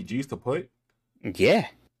other RPGs to play. Yeah,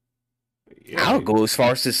 Yeah, I would like go as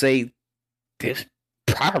far as to say this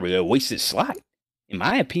probably a wasted slot, in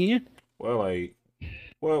my opinion. well, like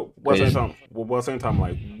well, same Cause time, same time,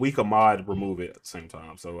 like we could mod remove it at the same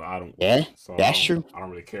time. So I don't, yeah, that's true. I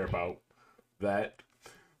don't really care about that.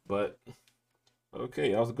 But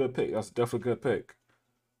okay, that was a good pick. That's definitely a good pick.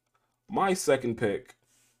 My second pick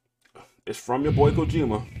is from your boy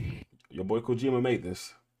Kojima. Your boy Kojima made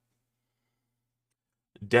this.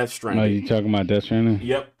 Death Oh, you Stranding. talking about Death Stranding?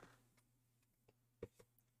 Yep.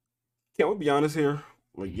 Can we be honest here?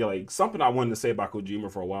 Like, yeah, like something I wanted to say about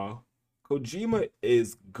Kojima for a while. Kojima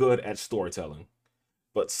is good at storytelling,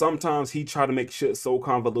 but sometimes he try to make shit so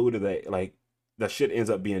convoluted that like that shit ends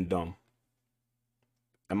up being dumb.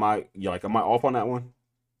 Am I off on that one?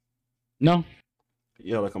 No.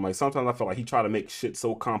 Yeah, like I'm like sometimes I feel like he try to make shit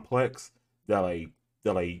so complex that like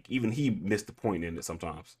even he missed the point in it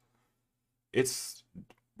sometimes. It's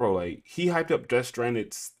bro, like he hyped up Death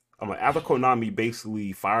Stranded. I'm like after Konami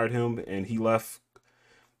basically fired him and he left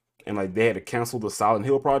and like they had to cancel the Silent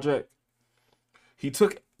Hill project. He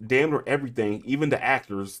took damn near everything, even the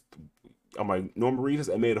actors. I'm like Norman Reedus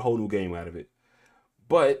and made a whole new game out of it.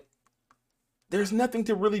 But there's nothing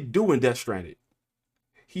to really do in Death Stranded.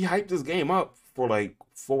 He hyped this game up for like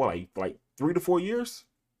 3 to 4 years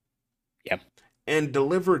Yeah, and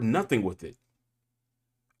delivered nothing with it.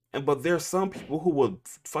 And but there's some people who will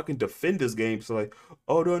fucking defend this game. So like,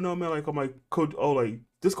 oh no man, like I'm like, oh like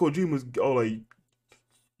this Kojima's, oh like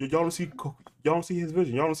y'all don't see his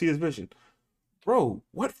vision. Y'all don't see his vision, bro.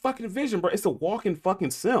 What fucking vision, bro? It's a walking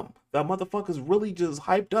fucking sim. That motherfucker's really just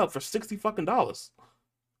hyped up for $60 fucking.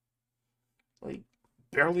 Like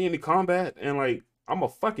barely any combat and like I'm a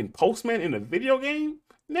fucking postman in a video game,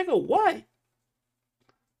 nigga. What?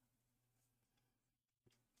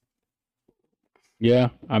 Yeah,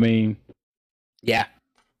 I mean, yeah.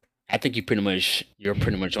 I think you're pretty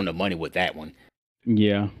much on the money with that one.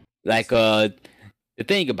 yeah, Like the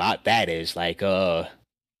thing about that is like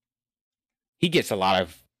he gets a lot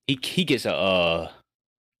of he gets a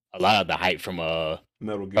lot of the hype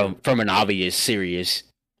Metal Gear. from an obvious serious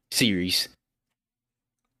series.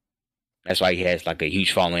 That's why he has like a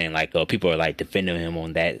huge following. Like people are like defending him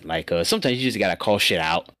on that. Like sometimes you just gotta call shit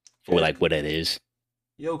out for Yeah, like what it is.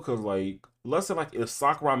 yo, cause like let's say like if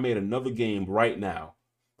Sakurai made another game right now,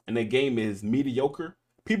 and the game is mediocre,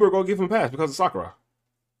 people are gonna give him a pass because of Sakurai.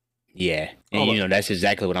 Yeah, Oh, and you know that's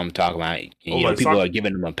exactly what I'm talking about. And, oh you know, like people are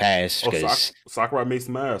giving him a pass oh because Sakurai made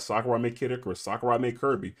Smash, Sakurai made Kid Icarus, Sakurai made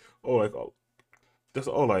Kirby. Oh like oh this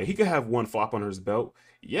oh like he could have one flop under his belt.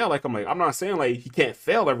 Yeah, like I'm not saying like he can't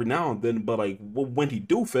fail every now and then, but like when he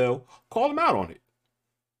do fail, call him out on it.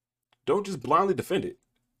 Don't just blindly defend it.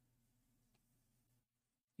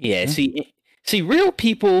 yeah, yeah, see, real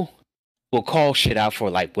people will call shit out for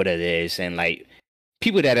like what it is, and like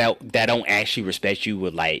people that don't actually respect you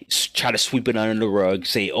would like try to sweep it under the rug,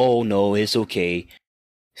 say, "Oh no, it's okay."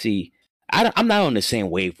 See, I'm not on the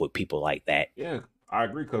same wave with people like that. Yeah, I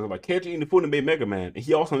agree because like Keiji Inafune made Mega Man, and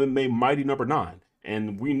he also made Mighty Number Nine,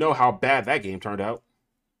 and we know how bad that game turned out.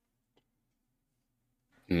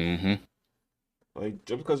 Hmm. Like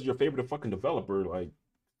just because you're your favorite fucking developer, like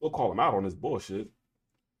we'll call him out on this bullshit.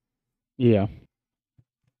 yeah.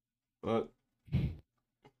 But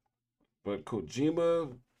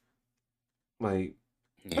Kojima, like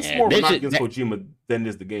it's Yeah, more of a there's knock just against that. Kojima than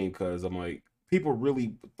is the game because I'm like people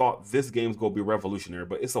really thought this game's gonna be revolutionary,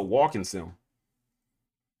 but it's a walking sim.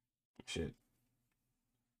 Shit.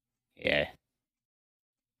 Yeah,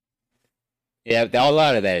 Yeah, a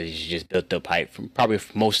lot of that is just built up hype from probably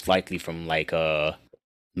most likely from like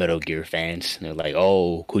Metal Gear fans. They're like,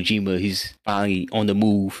 oh, Kojima, he's finally on the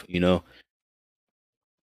move, you know.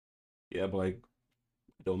 Yeah, but like,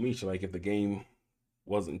 don't mean like if the game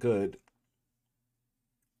wasn't good.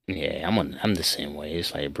 Yeah, I'm the same way.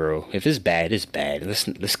 It's like, bro, if it's bad, it's bad.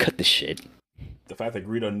 Let's cut the shit. The fact that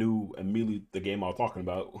Greedo knew immediately the game I was talking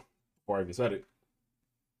about before I even said it.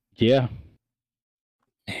 Yeah.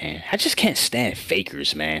 Man, I just can't stand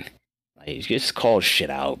fakers, man. Like, just call shit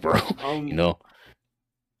out, bro. You Um, know?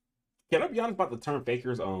 can I be honest about the term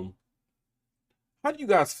fakers? How do you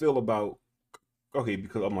guys feel about? Okay,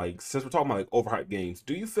 because I'm like, since we're talking about like overhyped games,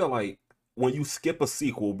 do you feel like when you skip a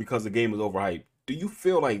sequel because the game is overhyped, do you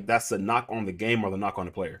feel like that's a knock on the game or the knock on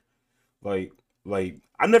the player? Like,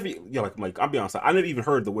 I never, yeah, like I'll be honest, I never even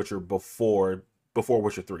heard The Witcher before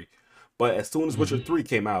Witcher 3, but as soon as Witcher Mhm. 3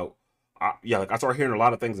 came out, yeah, like I started hearing a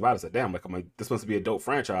lot of things about it. I said, damn, like I'm like this must be a dope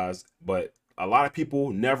franchise, but a lot of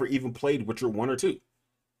people never even played Witcher 1 or 2.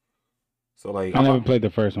 So like I never played the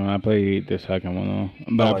first one. I played the second one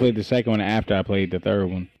though, but so I like played the second one after I played the third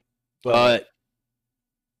one. but Uh, like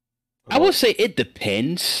I go would ahead. say it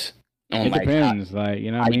depends on It like depends, like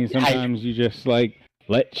you know what how I you, mean. how you Sometimes you just like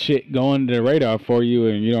let shit go under the radar for you,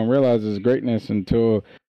 and you don't realize its greatness until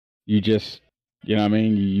you just, you know what I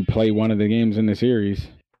mean. You play one of the games in the series.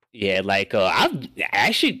 yeah, like I've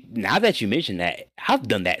actually now that you mention that, I've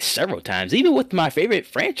done that several times, even with my favorite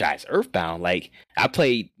franchise, Earthbound. Like I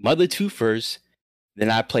played Mother 2 first,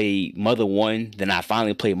 then I played Mother 1, then I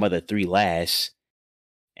finally played Mother 3 last.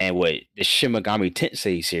 And with the Shin Megami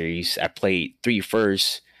Tensei series, I played 3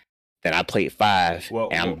 first, then I played 5, Well,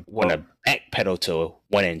 and well, I'm well, gonna backpedal to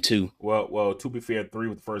 1 and 2. well. To be fair, 3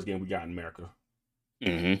 was the first game we got in America.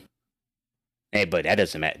 Mm-hmm. Hey, but that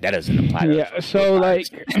doesn't matter. That doesn't apply to Yeah. fucking So like,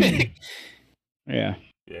 vampires. yeah.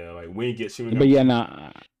 Yeah, like we didn't get Shin But Megami yeah, Tensei.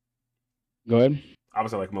 nah. Go ahead. I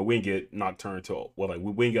was like, we didn't get Nocturne till well, like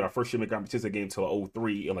we didn't get our first Shin Megami Tensei game till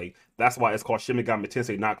 '03, and like that's why it's called Shin Megami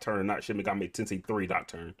Tensei Nocturne, not Shin Megami Tensei 3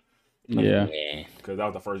 Nocturne. Like, Yeah. Yeah. because that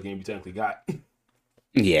was the first game we technically got.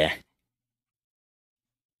 Yeah.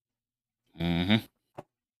 Mm-hmm.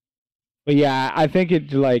 But yeah, I think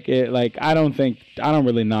it like I don't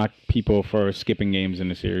really knock people for skipping games in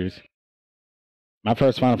the series. My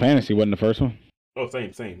first Final Fantasy wasn't the first one. Oh,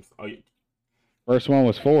 same. Oh, First one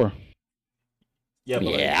was 4. yeah, but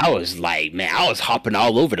like, Yeah, I was like, man, I was hopping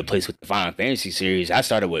all over the place with the Final Fantasy series. I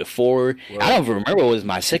started with 4. I well, don't even remember what was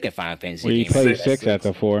my second Final Fantasy Well, you game. played six, 6 six.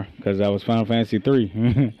 after 4 because that was Final Fantasy 3.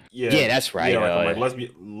 Yeah, Yeah, that's yeah. right. Like I'm like,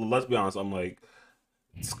 let's be honest. I'm like,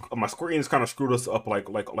 my screen has kind of screwed us up, like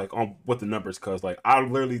on with the numbers, because like I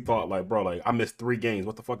literally thought like, bro, like I missed 3 games.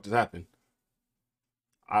 What the fuck just happened?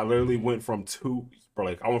 I literally went from two, bro.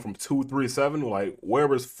 Like I went from 2, 3, 7. Like where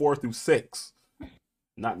was 4 through 6?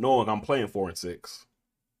 Not knowing I'm playing 4 and 6.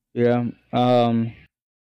 Yeah. Yeah.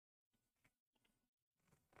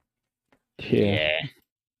 Yeah,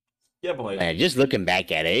 Yeah, but like, man, just looking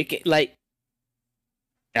back at it, like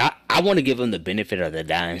I want to give them the benefit of the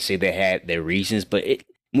doubt and say they had their reasons, but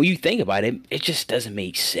when you think about it, it just doesn't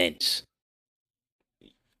make sense.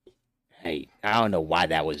 Hey, I don't know why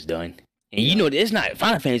that was done. And you yeah. know, it's not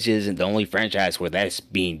Final Fantasy isn't the only franchise where that's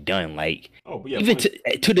being done. Like Oh, but yeah, even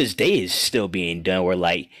funny. to this day, it's still being done. Where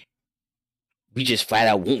like we just flat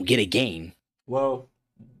out won't get a game. Well,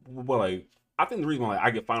 like I think the reason why like,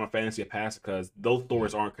 I get Final Fantasy a pass because those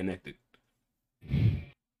stories aren't connected.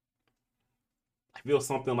 I feel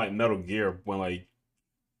something like Metal Gear when like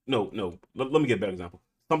no. Let me get a better example.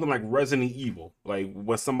 Something like Resident Evil, like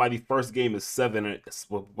when somebody first game is 7,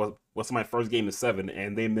 when somebody first game is 7,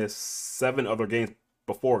 and they miss 7 other games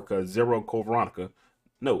before because Zero Code Veronica.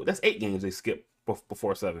 No, that's 8 games they skip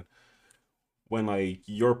before 7. When like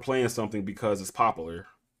you're playing something because it's popular,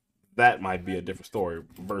 that might be a different story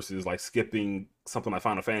versus like skipping something like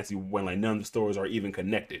Final Fantasy when like none of the stories are even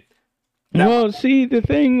connected. That Well, see, the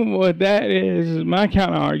thing with that is my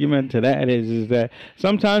counter argument to that is that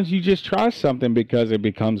sometimes you just try something because it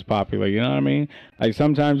becomes popular. You know what I mean? Like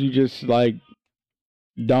sometimes you just like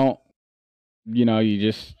don't. You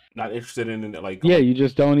just not interested in it. Like, yeah, you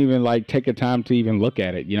just don't even like take a time to even look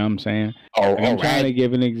at it. You know what I'm saying? Like Or I'm trying rather, to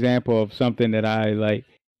give an example of something that I like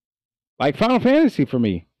Final Fantasy for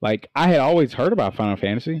me. Like I had always heard about Final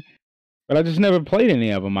Fantasy, but I just never played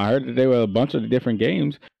any of them. I heard that they were a bunch of different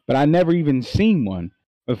games, but I never even seen one.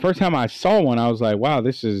 The first time I saw one, I was like, "Wow,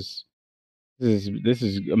 this is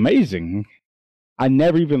amazing." I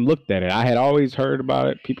never even looked at it. I had always heard about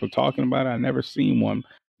it, people talking about it. I never seen one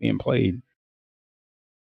being played.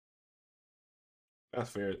 that's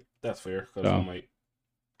fair. That's fair because So I'm like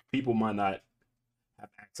people might not have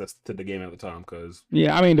access to the game at the time. Because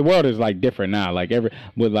yeah, I mean the world is like different now. Like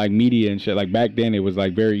with like media and shit. Like back then, it was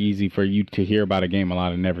like very easy for you to hear about a game a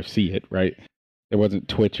lot and never see it. Right? There wasn't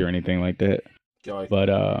Twitch or anything like that. like, But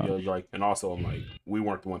like, and also I'm like, we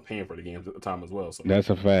weren't the one paying for the games at the time as well. So that's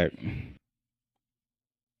a fact.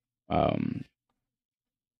 Um,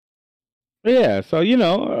 yeah. So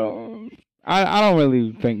I don't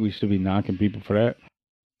really think we should be knocking people for that.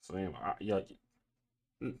 same.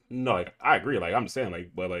 No, like I agree. Like I'm just saying,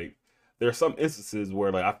 like, but like there are some instances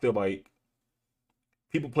where like I feel like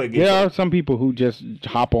people play games. There are some people who just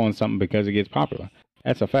hop on something because it gets popular.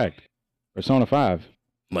 That's a fact. Persona 5.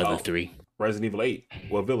 Mother 3. Resident Evil 8.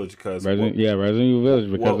 Well, Village, because Resident Evil Village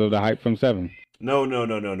because of the hype from 7. No.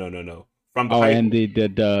 From the hype. And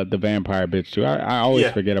the vampire bitch too. I always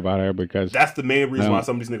forget about her because that's the main reason why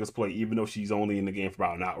some of these niggas play, even though she's only in the game for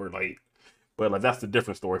about an hour. Like, but like that's a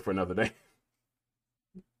different story for another day.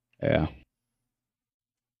 Yeah.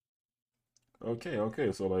 Okay.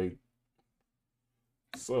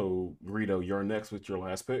 So Greedo, you're next with your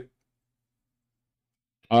last pick.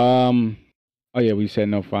 Oh yeah, we said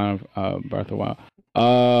no Final Breath of the Wild.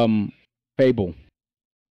 Fable.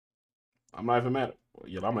 I'm not even mad.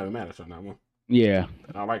 I'm not even mad at you on that one. Yeah.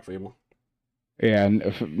 And I like Fable. Yeah,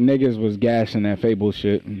 niggas was gassing that Fable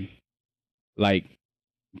shit. Like,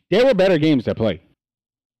 there were better games to play.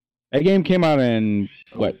 That game came out in,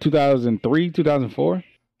 2003, 2004?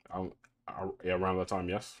 Yeah, around that time,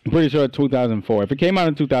 yes. I'm pretty sure 2004. If it came out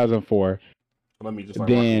in 2004, let me just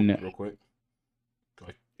then real quick.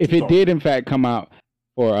 If it did in fact come out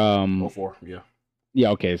for 04, yeah. Yeah,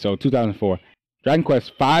 okay, so 2004. Dragon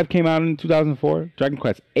Quest V came out in 2004. Dragon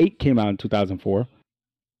Quest 8 came out in 2004.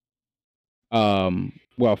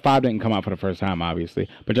 Well, 5 didn't come out for the first time, obviously,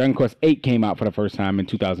 but Dragon Quest 8 came out for the first time in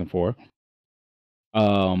 2004.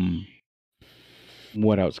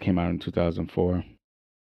 What else came out in 2004?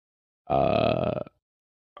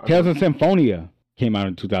 Tales of Symphonia came out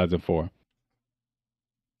in 2004.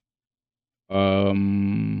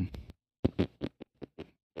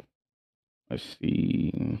 Let's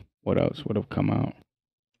see what else would have come out.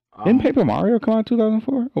 Didn't Paper Mario come out in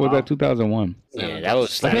 2004? Or was that 2001? Yeah, that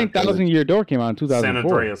was. I think Thousand Year Door came out in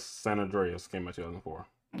 2004. San Andreas came out in 2004.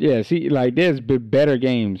 Yeah, see, like there's better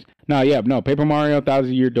games. No, Paper Mario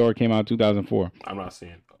Thousand Year Door came out in 2004. I'm not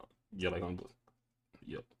seeing.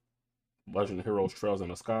 Legend of Heroes Trails in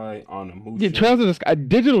the Sky on the Moose. Yeah, Trails of the Sky.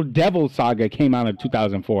 Digital Devil Saga came out in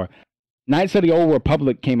 2004. Knights of the Old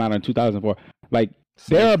Republic came out in 2004. Like,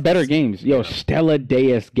 there are better games. Yo, Stella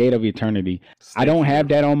Deus, Gate of Eternity. I don't have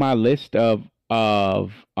that on my list of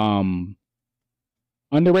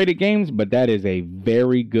underrated games, but that is a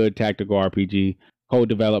very good tactical RPG,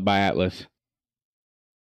 co-developed by Atlas.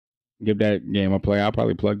 Give that game a play. I'll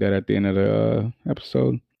probably plug that at the end of the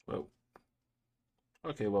episode. Well,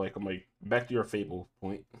 okay, well, like I'm like back to your Fable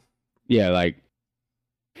point. Yeah, like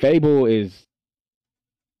Fable is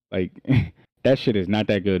like that shit is not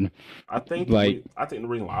that good. I think the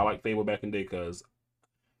reason why I like Fable back in the day because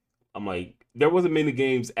I'm like there wasn't many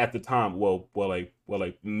games at the time. Well,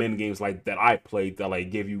 many games like that I played that like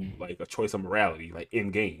give you like a choice of morality like in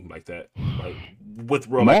game like that. Like with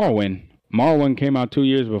real Morrowind. Morrowind came out 2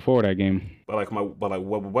 years before that game. But wasn't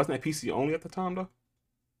that PC only at the time though?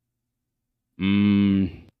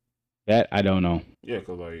 That I don't know. Yeah,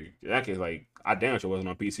 because like in that case, like I damn sure wasn't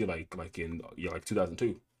on PC like in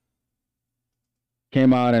 2002.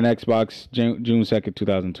 Came out on Xbox June 2nd,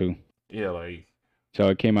 2002. Yeah, like so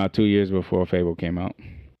it came out 2 years before Fable came out.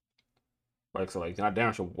 Like so, like I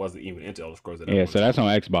damn sure wasn't even into Elder Scrolls. Yeah, so that's on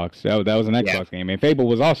Xbox. That was an Xbox game, and Fable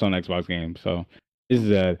was also an Xbox game. So this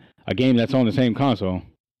is a game that's on the same console.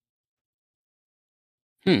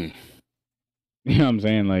 You know what I'm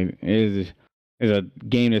saying? Like it's a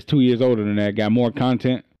game that's 2 years older than that. Got more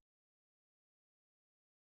content.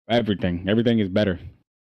 Everything is better.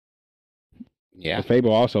 Yeah. But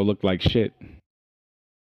Fable also looked like shit.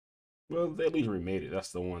 Well, they at least remade it.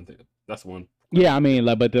 That's the one thing. That's one. Yeah, I mean,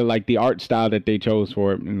 like, but the art style that they chose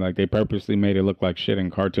for it, and like they purposely made it look like shit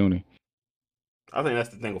and cartoony. I think that's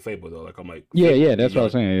the thing with Fable though. Like I'm like, yeah, that's what I'm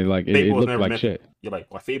saying. Like it looked like shit. Yeah, like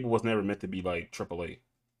Fable was never meant to be like AAA.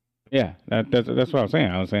 Yeah, that's what I was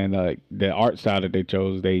saying. I was saying like the art style that they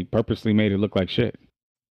chose, they purposely made it look like shit.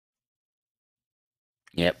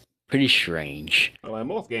 Yep, pretty strange. Well, like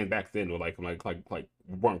most games back then were like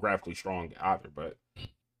weren't graphically strong either, but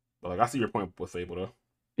like I see your point with Fable though.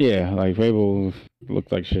 Yeah, like Fable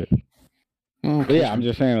looked like shit. But yeah, I'm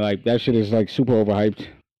just saying like that shit is like super overhyped.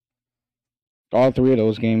 All three of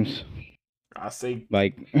those games. I say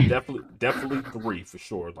like definitely 3 for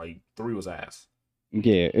sure. Like 3 was ass.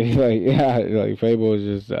 Yeah, it's like Fable is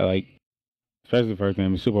just like especially the first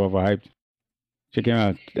game. It's super overhyped.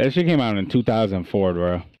 That shit came out in 2004,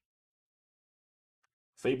 bro.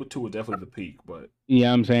 Fable 2 was definitely the peak, but You know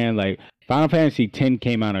what I'm saying? Like Final Fantasy X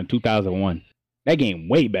came out in 2001. That game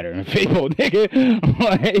way better than Fable, nigga.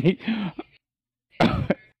 Like,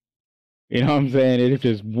 you know what I'm saying? It's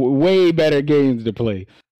just way better games to play.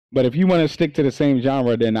 But if you want to stick to the same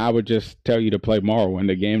genre, then I would just tell you to play Morrowind,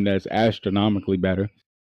 the game that's astronomically better.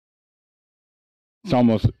 It's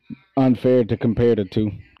almost unfair to compare the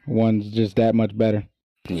two. One's just that much better.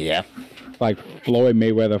 Yeah. It's like Floyd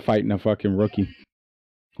Mayweather fighting a fucking rookie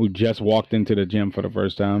who just walked into the gym for the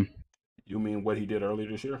first time. you mean what he did earlier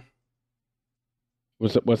this year?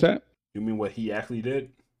 What's that? You mean what he actually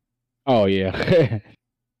did? Oh yeah.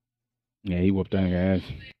 Yeah, he whooped that nigga ass.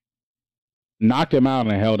 Knocked him out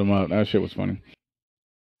and held him up. That shit was funny.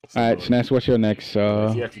 All right, Snatch, what's your next?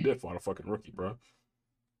 He actually did fight a fucking rookie, bro.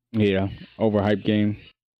 Yeah, overhyped game.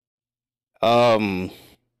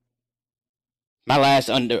 My last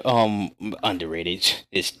underrated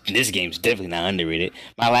is this game's definitely not underrated.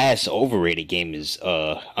 My last overrated game is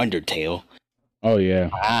Undertale. Oh yeah.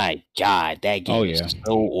 My God, that game is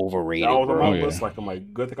so overrated. That was on bro. my list. Like I'm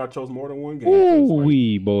like, good thing I chose more than one game. Ooh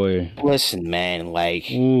wee boy. Listen, man, like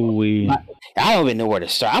Ooh wee. I don't even know where to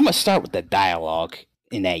start. I'm gonna start with the dialogue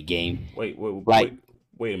in that game. Wait a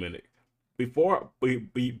minute. Before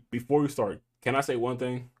you start, can I say one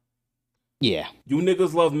thing? Yeah. You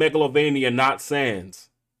niggas love Megalovania, not Sans.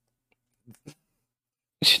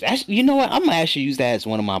 That's, you know what? I'm gonna actually use that as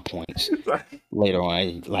one of my points later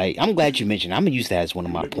on. Like, I'm glad you mentioned. I'm gonna use that as one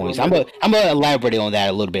of my points. I'm gonna elaborate on that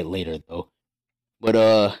a little bit later, though.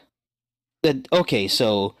 But okay,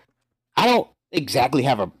 so I don't exactly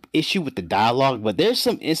have an issue with the dialogue, but there's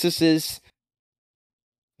some instances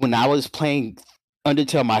when I was playing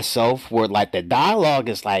Undertale myself where like the dialogue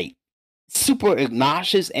is like super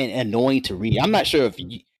obnoxious and annoying to read. I'm not sure if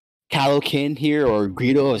Calokin here or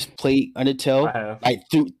Greedo has played Undertale. I have. Like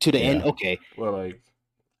through to the end. Okay. Well, like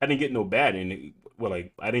I didn't get no bad in it. Well,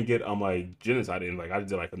 like I didn't get like genocide in. Like I just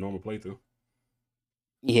did like a normal playthrough.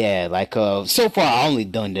 Yeah, like so far I only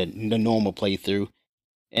done the normal playthrough,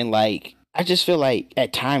 and like I just feel like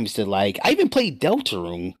at times that like I even played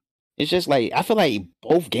Deltarune. It's just like I feel like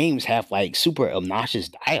both games have like super obnoxious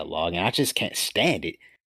dialogue, and I just can't stand it.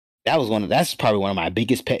 That's probably one of my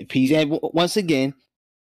biggest pet peeves. And once again,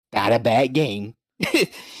 not a bad game.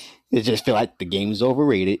 It just feel like the game is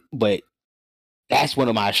overrated, but that's one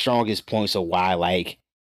of my strongest points of why like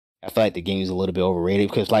I feel like the game is a little bit overrated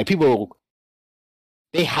because like people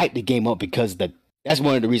they hype the game up because that's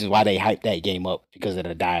one of the reasons why they hype that game up because of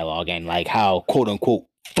the dialogue and like how quote unquote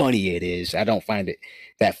funny it is. I don't find it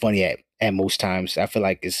that funny at most times. I feel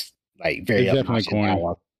like it's like very definitely corny.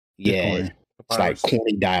 Dialogue. Yeah, it's like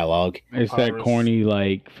corny dialogue. It's that corny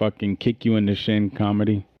like fucking kick you in the shin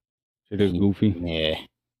comedy. It is goofy. Yeah,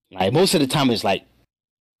 like most of the time it's like,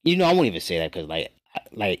 you know, I won't even say that because like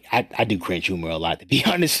I do cringe humor a lot to be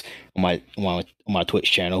honest on my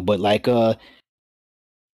Twitch channel, but like yeah,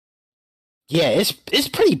 it's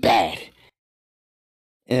pretty bad.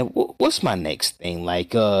 And what's my next thing?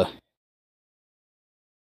 Like I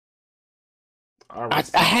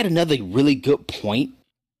had another really good point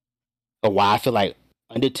of why I feel like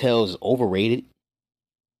Undertale is overrated.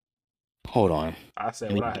 Hold on. I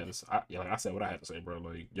said what I had to say. I said what I had to say, bro.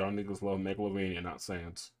 Like y'all niggas love Megalovania, not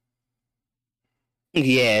Sans.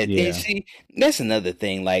 Yeah. See, that's another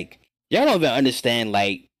thing. Like y'all don't even understand.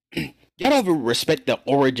 Like y'all don't even respect the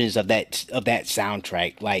origins of that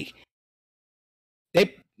soundtrack. Like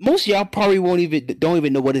most of y'all probably don't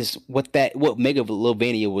even know what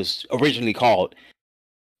Megalovania was originally called.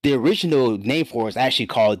 The original name for it is actually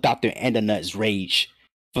called Dr. Andernut's Rage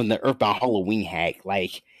from the Earthbound Halloween hack.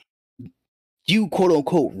 Like, you quote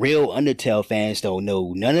unquote real Undertale fans don't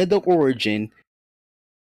know none of the origin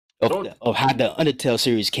of how the Undertale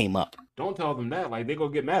series came up. Don't tell them that. Like, they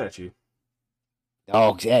gonna get mad at you.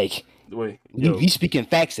 Oh, Zach. Wait, you speaking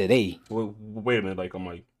facts today. Wait a minute. Like, I'm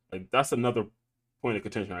like that's another point of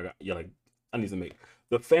contention I got. Yeah, like, I need to make.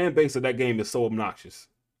 The fan base of that game is so obnoxious.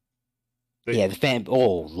 The fan.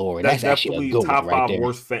 Oh Lord, that's actually definitely top 5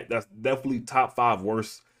 worst fan. That's definitely top 5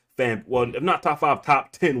 worst fan. Well, if not top 5,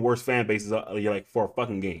 top 10 worst fan bases. Like for a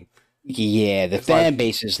fucking game. Yeah, the fan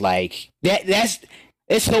base is like that.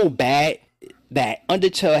 It's so bad that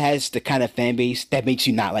Undertale has the kind of fan base that makes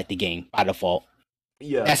you not like the game by default.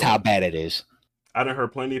 Yeah, that's how bad it is. I done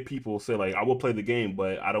heard plenty of people say like, I will play the game,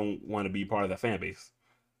 but I don't want to be part of that fan base.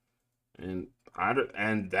 And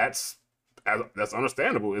that's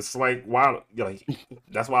understandable. It's like why, like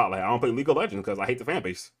that's why like I don't play League of Legends because I hate the fan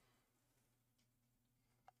base.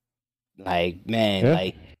 Like man,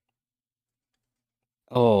 like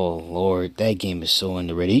Oh Lord, that game is so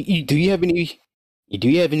underrated. Do you have any? Do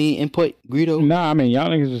you have any input, Greedo? Nah, I mean, y'all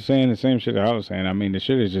niggas are saying the same shit that I was saying. I mean, the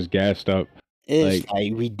shit is just gassed up. It's Like,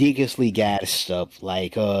 like ridiculously gassed up.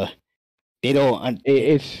 Like they don't.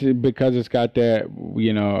 it's because it's got that,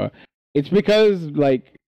 you know, it's because,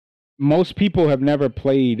 like, most people have never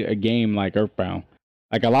played a game like Earthbound.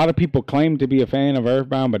 Like, a lot of people claim to be a fan of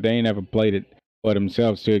Earthbound, but they ain't never played it for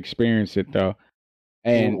themselves to experience it, though.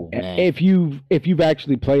 And Oh man. if you've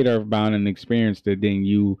actually played Earthbound and experienced it, then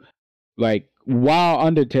you, like, while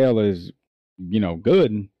Undertale is, you know,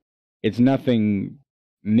 good, it's nothing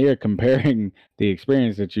near comparing the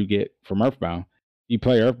experience that you get from Earthbound. You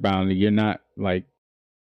play Earthbound, you're not, like,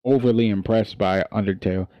 overly impressed by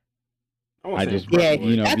Undertale. I won't I say just, Yeah,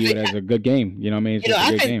 impressive. Like, I view it think as a good game. You know what I mean? It's you know.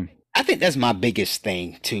 just a good game. I think that's my biggest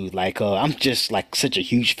thing too. Like, I'm just like such a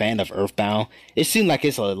huge fan of Earthbound. It seemed like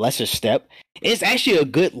it's a lesser step. It's actually a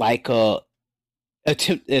good like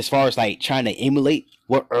attempt as far as like trying to emulate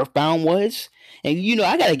what Earthbound was. And you know,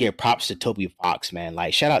 I gotta give props to Toby Fox, man.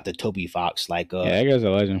 Like, shout out to Toby Fox. Like, Yeah, that guy's a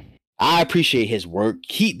legend. I appreciate his work.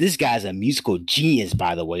 This guy's a musical genius,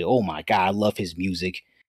 by the way. Oh my god, I love his music.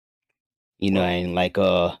 You know, well, and like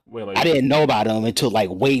wait, I like, didn't know about him until like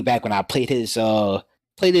way back when I played his Earthbound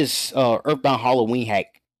Halloween hack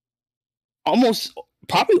almost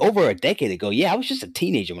probably over a decade ago. Yeah, I was just a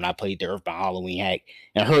teenager when I played the Earthbound Halloween hack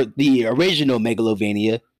and heard the original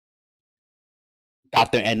Megalovania,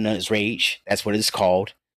 Dr. Edna's Rage. That's what it's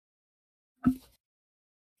called.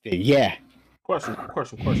 Yeah. question.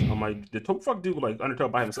 I'm like, did Toby Fuck do like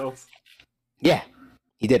Undertale by himself? Yeah.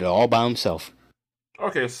 He did it all by himself.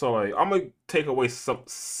 Okay, so like, I'm gonna take away some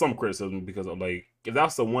criticism because of like, if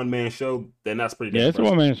that's a one man show, then that's pretty damn Yeah, it's a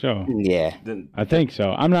impressive. one man show. Yeah. Then I think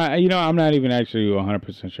so. I'm not. You know, I'm not even actually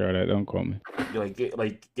 100% sure of that. Don't quote me.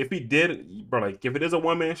 like if he did, bro, like if it is a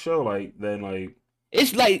one man show, like then like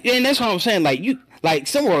It's like, and that's what I'm saying. Like you, like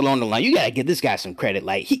somewhere along the line, you gotta give this guy some credit.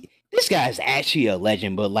 Like this guy is actually a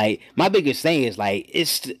legend. But like, my biggest thing is like,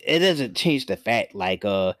 it doesn't change the fact. Like,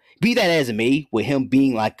 be that as it may, with him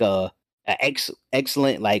being like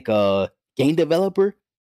excellent like game developer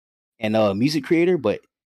and music creator, but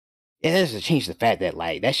it doesn't change the fact that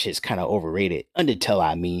like that shit's kind of overrated. Undertale,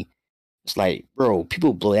 I mean, it's like, bro,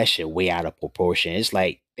 people blow that shit way out of proportion. It's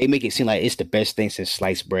like they make it seem like it's the best thing since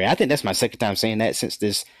sliced bread. I think that's my second time saying that since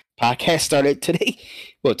this podcast started today.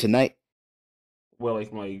 Well, tonight. well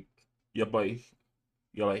like yeah, but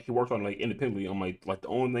yeah, like he worked on like independently. I'm like the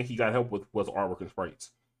only thing he got help with was artwork and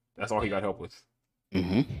sprites. That's all he got help with.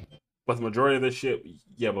 Mm-hmm. But the majority of this shit,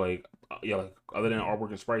 yeah, but like yeah, like other than artwork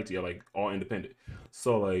and sprites, yeah, like all independent.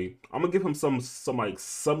 So like I'm gonna give him some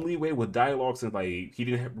leeway with dialogue since like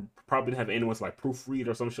he probably didn't have anyone to like proofread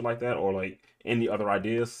or some shit like that or like any other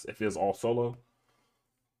ideas if it's all solo.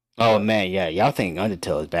 Oh But man, yeah, y'all think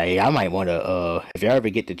Undertale is bad? Yeah, I might want to. If y'all ever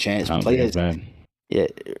get the chance, I don't play think it's his. bad. Yeah,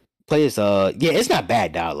 play his. Yeah, it's not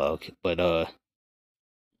bad dialogue, but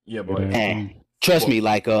yeah, Good but ass like, game. trust well, me,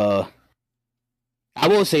 like I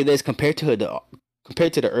will say this compared to the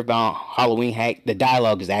Earthbound Halloween hack, the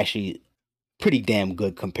dialogue is actually pretty damn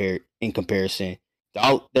good compared in comparison.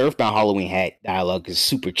 The Earthbound Halloween hack dialogue is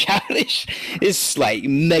super childish. It's like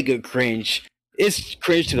mega cringe. It's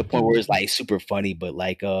cringe to the point where it's like super funny, but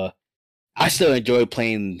like I still enjoy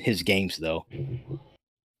playing his games though,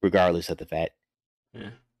 regardless of the fact.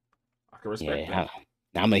 yeah, I can respect that.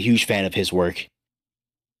 Yeah, I'm a huge fan of his work.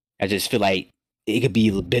 I just feel like it could be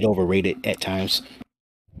a bit overrated at times.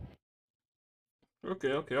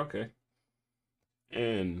 Okay.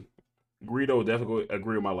 And Greedo definitely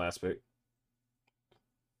agree with my last pick.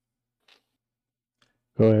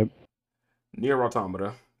 Go ahead. Near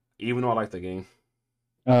Automata, even though I like the game,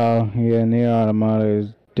 Oh yeah, Nier Automata is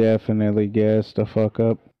definitely gassed the fuck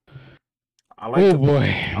up. I like Oh the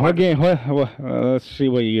boy, I what like the game? What let's see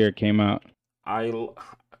what year it came out. I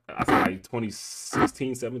I think like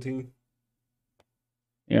 2016, 17.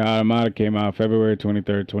 Yeah, Automata came out February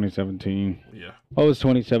 23rd, 2017. Yeah, Oh, it was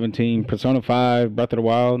 2017. Persona 5, Breath of the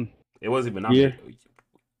Wild it wasn't even year. nominated.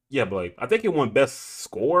 Yeah, but like I think it won Best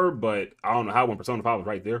Score, but I don't know how when Persona 5 was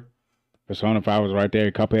right there. Persona 5 was right there.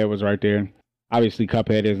 Cuphead was right there. Obviously,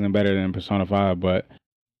 Cuphead isn't better than Persona 5, but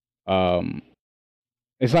um,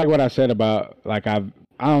 it's like what I said about, like, I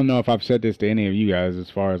don't know if I've said this to any of you guys as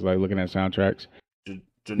far as like looking at soundtracks. Near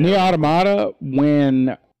Generic. Automata,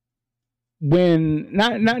 when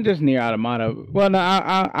not just Near Automata. Well, no,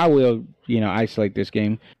 I will, isolate this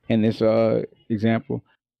game in this example.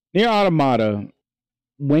 Near Automata,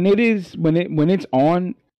 when it's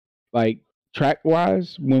on, like, track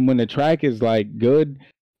wise, when the track is like good,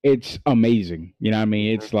 it's amazing. You know what I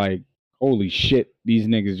mean? It's like, holy shit, these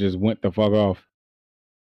niggas just went the fuck off.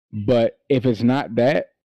 But if it's not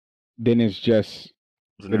that, then it's just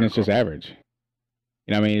Generic RPG. average.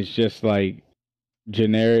 You know what I mean? It's just like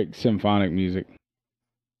generic symphonic music.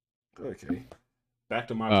 Okay. Back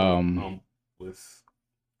to my point. With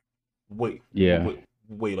Yeah.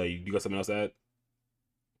 wait, like you got something else to add?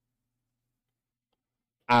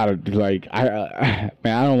 I like man,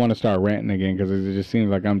 I don't want to start ranting again because it just seems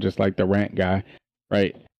like I'm just like the rant guy,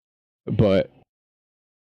 right? But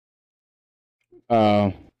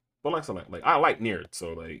But like, so like I like Nier,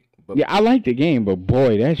 so like, but yeah, I like the game, but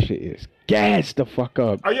boy, that shit is gas the fuck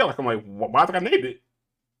up. oh yeah, like I'm like, why I think I named it?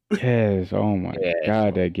 Yes, oh my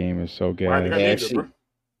god, that game is so Why I think I gas. named it, bro?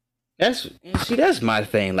 That's my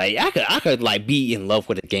thing. Like I could like be in love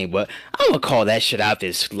with the game, but I'm gonna call that shit out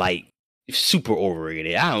as like super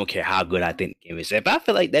overrated. I don't care how good I think the game is. If I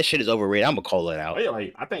feel like that shit is overrated, I'm gonna call it out. Oh yeah,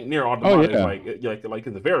 like I think Nier Automata is like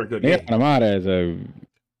it's a very good game. Automata is a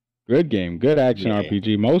good game, good action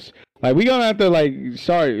RPG. Most like we gonna have to like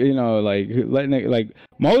start, you know, like letting it, like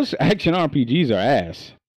most action RPGs are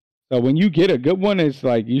ass. So when you get a good one, it's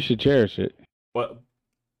like you should cherish it. But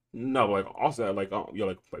no, like also like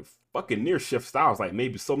like fucking Nier shift styles like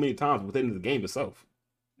maybe so many times within the game itself.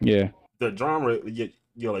 Yeah. The genre,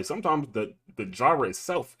 like sometimes the genre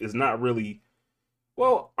itself is not really.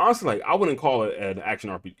 Well, honestly, like I wouldn't call it an action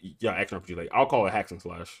RPG. Yeah, action RPG. Like I'll call it hack and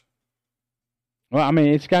slash. Well, I mean,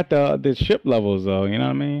 it's got the ship levels though. You know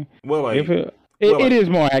what I mean? Well, like it is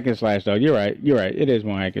more hack and slash though. You're right. It is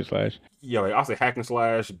more hack and slash. Yeah, like I'll say hack and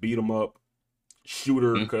slash, beat 'em up,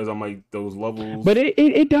 shooter, because I'm like those levels. But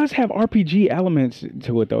it does have RPG elements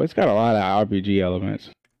to it though. It's got a lot of RPG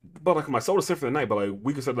elements. But like my Soda Symphony of the Night, but like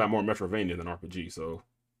we consider that more Metroidvania than RPG. So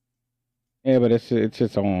yeah, but it's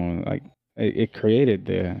its own like it created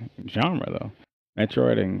the genre though.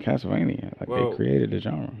 Metroid and Castlevania, like they created the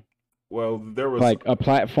genre. Well, there was like a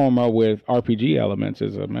platformer with RPG elements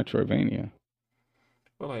is a Metroidvania.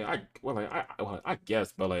 I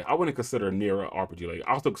guess, but like I wouldn't consider Nier an RPG. Like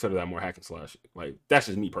I still consider that more hack and slash. Like that's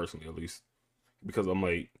just me personally, at least, because I'm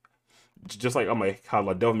like, just like I'm like how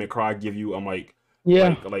like Devil May Cry give you, I'm like,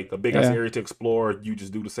 like a big ass area to explore. You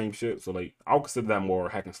just do the same shit. So like I'll consider that more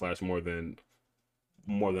hack and slash more than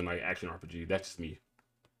like action RPG. That's just me.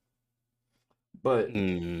 But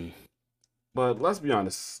let's be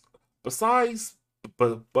honest. Besides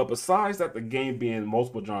that, the game being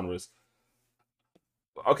multiple genres.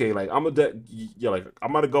 Okay, like I'm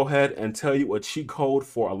gonna go ahead and tell you a cheat code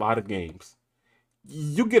for a lot of games.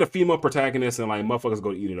 You get a female protagonist and like motherfuckers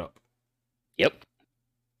go to eat it up. Yep.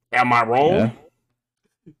 Am I wrong?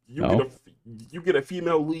 Yeah. You get a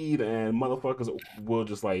female lead and motherfuckers will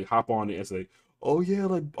just like hop on it and say, "Oh yeah,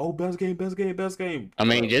 like best game, best game, best game." I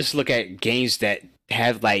mean, just look at games that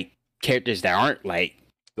have like characters that aren't like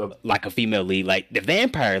a female lead, like the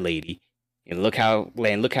Vampire Lady. And look how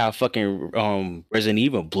fucking Resident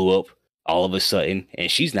Evil blew up all of a sudden, and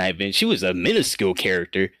she was a minuscule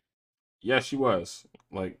character. Yeah, she was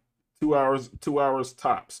like 2 hours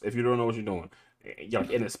tops if you don't know what you're doing. Yeah,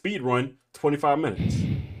 in a speed run, 25 minutes.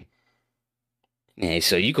 Yeah,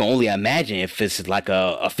 so you can only imagine if it's like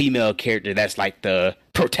a female character that's like the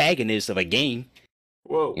protagonist of a game.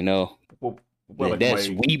 Well, you know, like, that's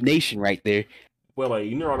Weeb Nation right there. Well, like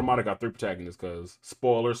Nier Automata got 3 protagonists because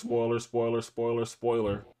spoiler.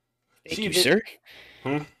 Thank you, sir.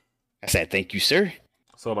 I said thank you, sir.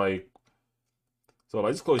 So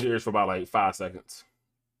just close your ears for about like 5 seconds.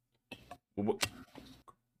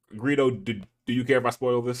 Greedo, do you care if I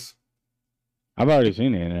spoil this? I've already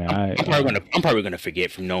seen it. I'm probably gonna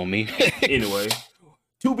forget from knowing me. Anyway,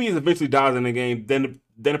 2B's eventually dies in the game. Then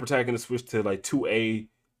the protagonist switched to like 2A.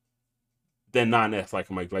 Then 9F, like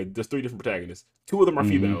there's 3 different protagonists. 2 of them are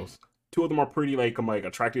females. 2 of them are pretty like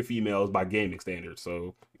attractive females by gaming standards.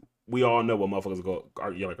 So we all know what motherfuckers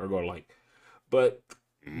are going to like. But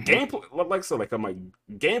gameplay,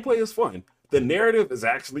 gameplay is fun. The narrative is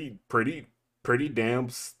actually pretty damn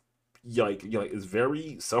it's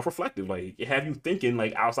very self-reflective. Like it have you thinking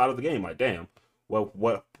like outside of the game. Like damn, well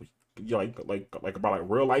what like about like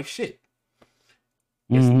real life shit.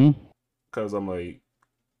 Because I'm like.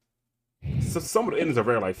 So some of the endings are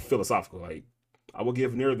very like philosophical. Like I will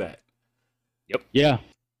give Nier that. Yep. Yeah.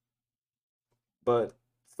 But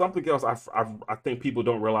something else I think people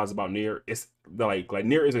don't realize about Nier is like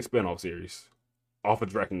Nier is a spinoff series off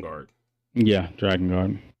of Drakengard. Yeah,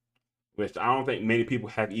 Drakengard. Which I don't think many people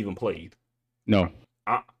have even played. No.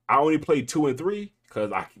 I only played 2 and 3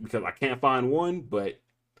 because I can't find 1, but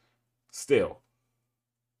still.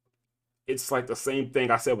 It's like the same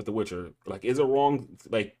thing I said with The Witcher. Like, is it wrong,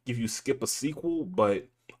 like, if you skip a sequel, but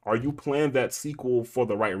are you playing that sequel for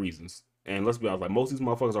the right reasons? And let's be honest, like, most of these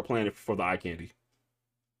motherfuckers are playing it for the eye candy.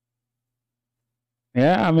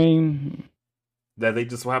 Yeah, I mean, that they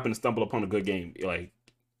just so happen to stumble upon a good game, like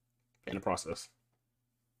in the process.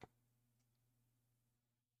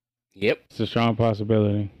 Yep. it's a strong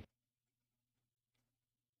possibility.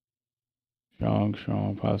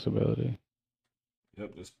 Strong possibility.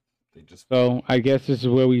 Yep, just they just So I guess this is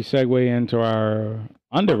where we segue into our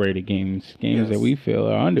underrated games that yes, we feel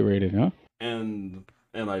are underrated, huh? and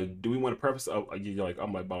like, do we want to preface like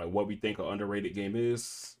I'm like about like what we think an underrated game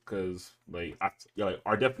is? Because like like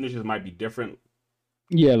our definitions might be different.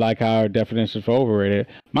 Yeah, like our definition for overrated.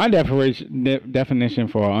 My definition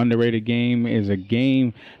for an underrated game is a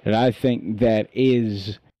game that I think that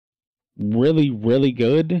is really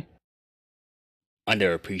good. I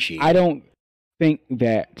Underappreciated. don't think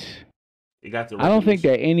that It got the I don't think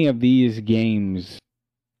recognition. that any of these games.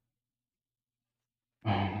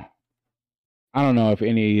 I don't know if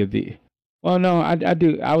any of the. Well, no, I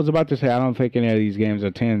do. I was about to say I don't think any of these games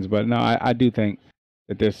are tens, but no, I do think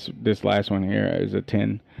that this last one here is a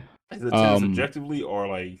 10. Is it 10 Um, subjectively or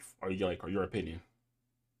like or your opinion?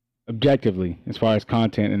 Objectively, as far as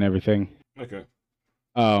content and everything. Okay.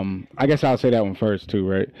 I guess I'll say that one first too,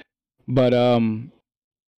 right? But I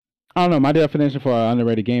don't know. My definition for an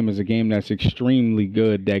underrated game is a game that's extremely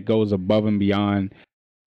good that goes above and beyond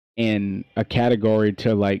in a category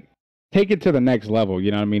to like take it to the next level.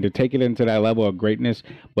 You know what I mean? To take it into that level of greatness,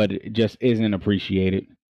 but it just isn't appreciated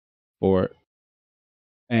for it.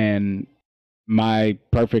 And my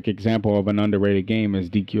perfect example of an underrated game is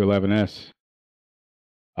DQ11S.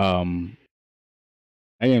 Um,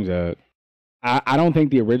 that game's a. I don't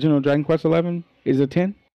think the original Dragon Quest 11 is a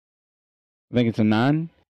 10. I think it's a 9.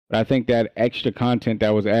 But I think that extra content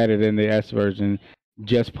that was added in the S version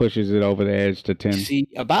just pushes it over the edge to 10. See,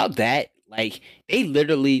 about that, like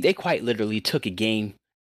they quite literally took a game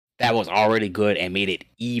that was already good and made it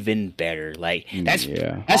even better. Like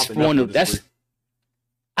Yeah. that's one of Disagree.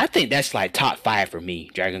 I think that's like top 5 for me.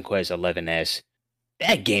 Dragon Quest 11S.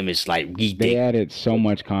 That game is like ridiculous. They added so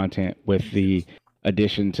much content with the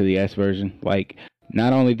addition to the S version. Like,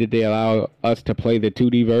 not only did they allow us to play the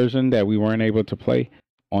 2D version that we weren't able to play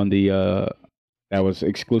on the that was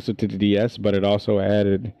exclusive to the DS, but it also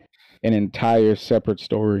added an entire separate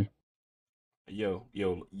story. Yo,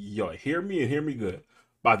 hear me and hear me good.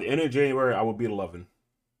 By the end of January, I will beat 11.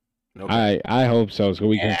 Okay. I hope so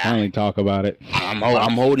we can finally talk about it. I'm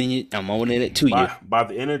holding it. I'm holding it to you. By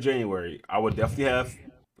the end of January, I would definitely have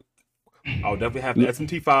the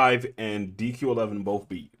SMT5 and DQ11 both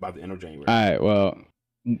beat by the end of January. All right. Well,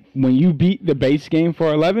 when you beat the base game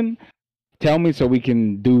for 11, tell me so we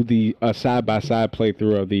can do the side by side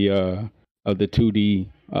playthrough of the 2D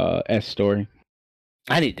S story.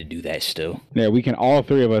 I need to do that still. Yeah, we can. All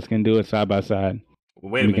three of us can do it side by side.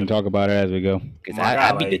 Wait a minute. We can talk about it as we go.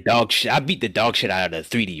 I beat the dog shit. I beat the dog shit out of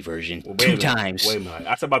the 3D version 2 times. Wait a minute.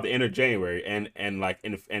 That's about the end of January, and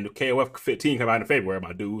the KOF 15 come out in February,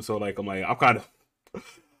 my dude. So like I'm kind of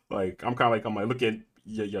looking.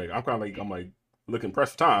 Yeah, I'm like looking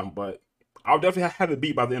pressed for time, but I'll definitely have it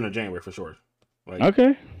beat by the end of January for sure. Like,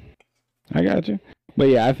 okay, I got you. But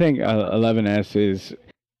yeah, I think 11S is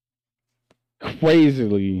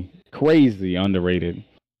crazy underrated.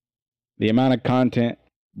 The amount of content,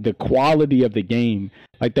 the quality of the game,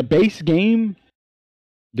 like the base game,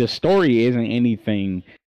 the story isn't anything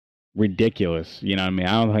ridiculous. You know what I mean?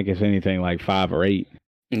 I don't think it's anything like 5 or 8.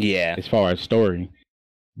 Yeah, as far as story,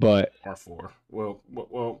 but R4. Well,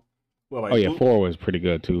 like, oh yeah, 4 was pretty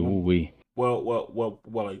good too. Well,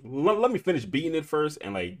 like, let me finish beating it first,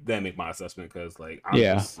 and like then make my assessment, because like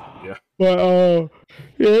yeah. Well,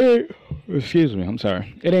 excuse me, I'm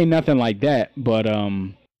sorry. It ain't nothing like that, but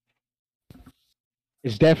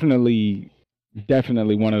it's definitely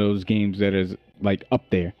one of those games that is like up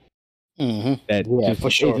there. Mm-hmm. That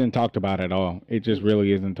just isn't talked about at all. It just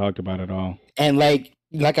really isn't talked about at all. And like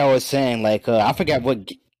I was saying, like I forgot what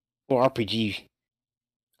RPG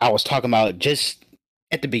I was talking about just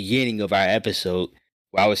at the beginning of our episode,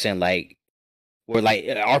 where I was saying like where like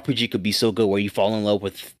RPG could be so good where you fall in love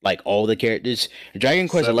with like all the characters. Dragon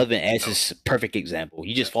Quest 11S is a perfect example.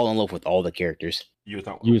 You just fall in love with all the characters. You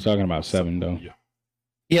were talking about 7 though.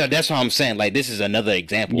 Yeah, that's what I'm saying. Like, this is another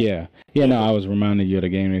example. Yeah. No, I was reminding you of the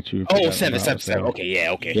game that you. Oh, 7. Okay,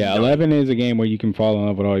 yeah, okay. Yeah, 11 is a game where you can fall in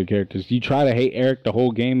love with all your characters. You try to hate Eric the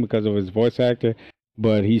whole game because of his voice actor,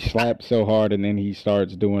 but he slaps so hard, and then he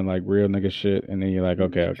starts doing like real nigga shit, and then you're like,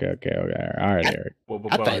 okay, all right, Eric.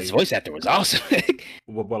 I thought his voice actor was awesome.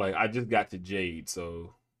 But like, I just got to Jade,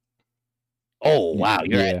 so. Oh wow,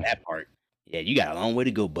 you're at that part. Yeah, you got a long way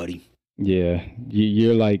to go, buddy. Yeah,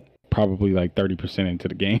 you're like probably like 30% into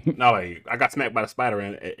the game. No, like I got smacked by the spider,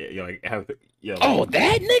 and Yeah, Oh, like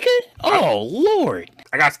that nigga? Oh Lord.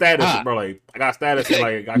 I got status, Ah, bro. Like I got status, and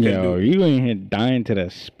like I couldn't Yo, do. you in here dying to the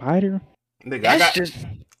spider? Nigga, that's just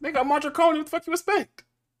nigga, I'm on Draconian. What the fuck you expect?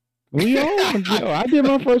 We all, yo, I did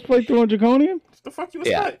my first playthrough on Draconian. What the fuck you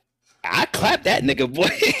yeah. expect? I clapped that nigga,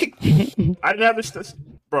 boy. I didn't have this,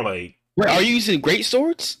 bro. Like, Wait, are you using great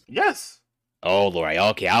swords? yes, Oh Lord.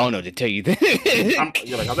 Okay, I don't know what to tell you. I'm.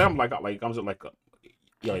 Yeah, like I'm just like,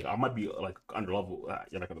 yeah, like I might be like under level,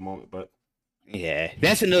 yeah, like at the moment, but Yeah,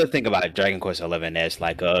 that's another thing about Dragon Quest 11. That's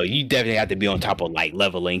like, you definitely have to be on top of like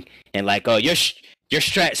leveling, and like, your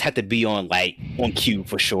strats have to be on like on cue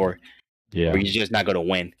for sure, Yeah. or you're just not gonna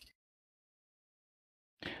win.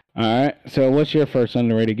 All right. So, what's your first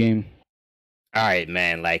underrated game? All right,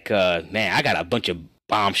 man. Like, man, I got a bunch of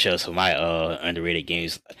bombshells for my underrated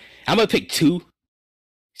games. I'm gonna pick two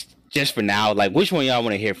just for now. Like, which one y'all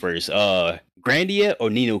want to hear first? Grandia or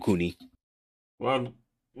Nino Kuni? well,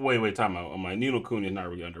 wait, time out. My Nino Kuni is not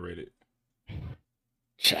really underrated.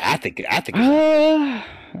 I think it's Uh, I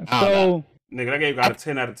don't know. so Nigga, that game got a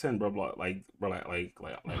 10 out of 10, bro. Like,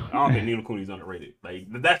 I don't think Nino Kuni's underrated. Like,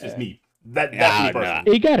 that's just me. That's me I don't know.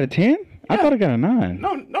 personally. it got a 10? I Yeah. thought it got a 9.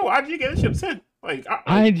 No, IGN gave this shit a 10. Like,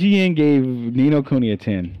 IGN gave Nino Kuni a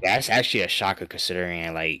 10. That's actually a shocker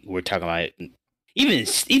considering like we're talking about even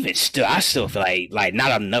still I still feel like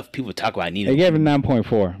not enough people talk about Nino. They gave it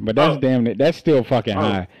 9.4, but that's that's still fucking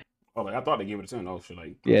high. Oh, like I thought they gave it a 10. Oh shit,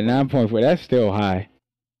 like Yeah, 9.4. That's still high.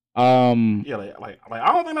 yeah, like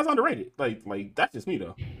I don't think that's underrated. Like that's just me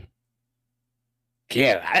though.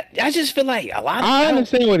 Yeah, I just feel like a lot. I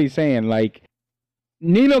understand what he's saying. Like,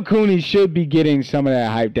 Nino Kuni should be getting some of that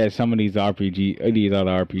hype that some of these other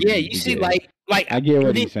RPGs. Yeah, you see, like I get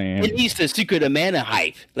what he's saying. It needs the Secret of Mana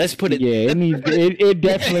hype. Let's put it. Yeah, it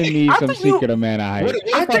definitely needs some Secret of Mana hype.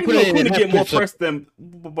 I think Nino Kuni get more press than,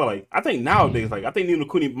 but like I think nowadays, like I think Nino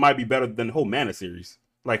Kuni might be better than the whole Mana series.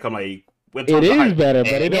 Like I'm like. It is better,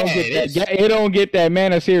 but it don't get that. It don't get that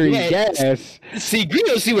Mana series gas. See,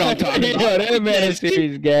 Greedo, see what I'm talking about. Yo, that Mana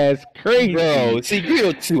series gas, crazy, bro. See,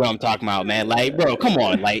 Greedo, see what I'm talking about, man. Like, bro, come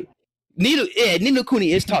on, like Nino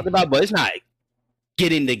Kuni is talked about, but it's not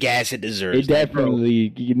getting the gas it deserves. It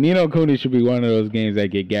definitely Nino Kuni should be one of those games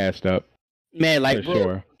that get gassed up. Man, like, bro,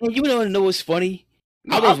 sure. You don't know what's funny?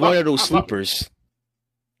 I was one of those sleepers.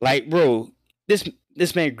 Like, bro, this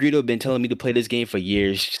man Greedo been telling me to play this game for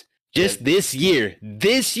years. Just this year,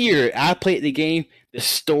 I played the game. The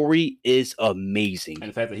story is amazing, and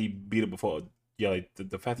the fact that he beat it before, yeah, like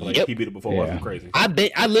the fact that like he beat it before wasn't crazy.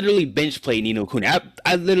 I literally bench played Nino Kuni.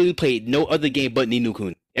 I literally played no other game but Nino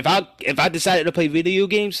Kuni. If I decided to play video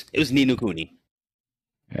games, it was Nino Kuni.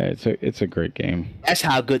 Yeah, it's a great game. That's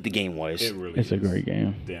how good the game was. It really is a great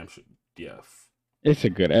game. Damn, yeah. It's a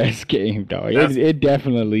good ass game, though. It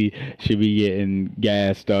definitely should be getting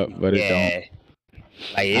gassed up, but it don't.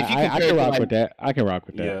 Like if you I can rock with that. I can rock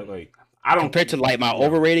with that. Yeah, like I don't compared to like my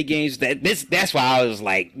overrated games. That's why I was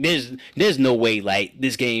like, there's no way like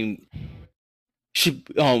this game should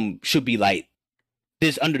be like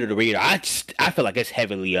this under the radar. I feel like it's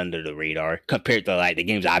heavily under the radar compared to like the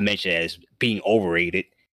games I mentioned as being overrated.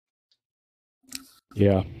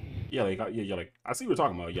 Yeah. Yeah, like like I see what you're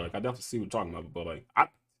talking about. Yeah, like I definitely see what you're talking about. But like I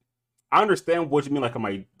understand what you mean.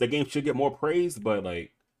 Like the game should get more praise, but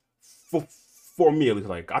like for me at least,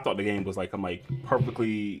 like I thought the game was like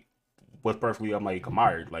perfectly I'm like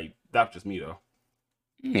admired. Like that's just me though.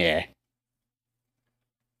 Yeah.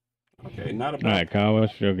 Okay, not about. All right, Kyle,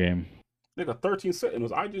 what's your game? Nigga, 13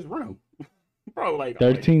 Sentinels. I just ran, bro. Like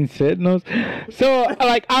 13 Sentinels. So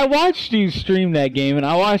like I watched you stream that game, and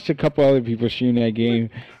I watched a couple other people stream that game,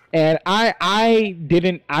 and I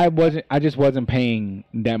just wasn't paying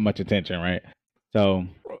that much attention, right? So.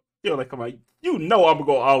 Yo, like I'm like, I'm gonna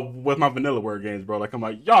go out with my Vanillaware games, bro. Like I'm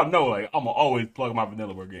like, y'all know, like I'm gonna always plug my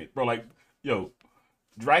Vanillaware games, bro. Like, yo,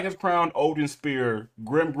 Dragon's Crown, Odin Spear,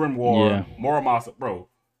 Grimoire, Muramasa, bro,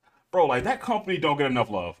 like that company don't get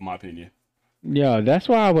enough love, in my opinion. Yeah, that's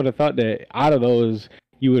why I would have thought that out of those,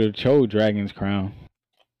 you would have chose Dragon's Crown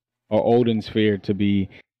or Odin Sphere to be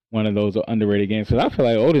one of those underrated games. Because I feel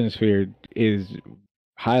like Odin Sphere is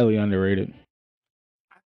highly underrated.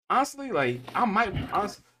 Honestly, like I might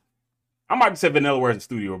say Vanillaware in the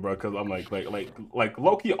studio, bro, because I'm like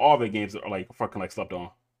low-key, all the games are like fucking like slept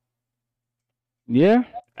on. Yeah.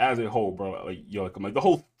 As a whole, bro, like yo, like the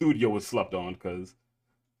whole studio was slept on because,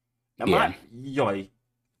 like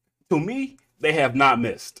to me, they have not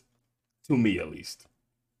missed. To me, at least,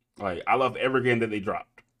 like I love every game that they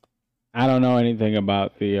dropped. I don't know anything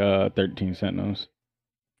about the 13 Sentinels.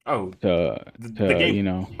 Oh, the game,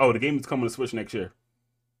 the game is coming to Switch next year.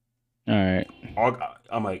 All right.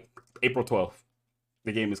 I'm like April 12th.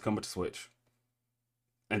 The game is coming to Switch.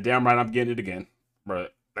 And damn right, I'm getting it again, bro.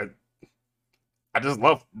 I just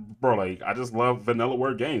love, bro. Like I just love vanilla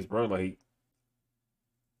word games, bro. Like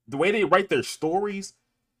the way they write their stories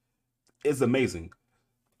is amazing.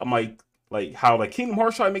 I'm like how like Kingdom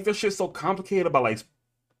Hearts try to make their shit so complicated by like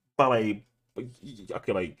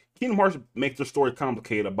okay like Kingdom Hearts make their story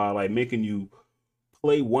complicated by like making you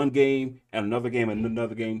play one game and another game and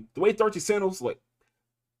another game. The way 13 Sentinels like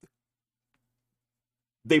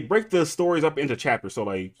they break the stories up into chapters. So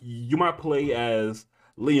like you might play as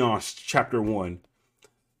Leon's chapter one,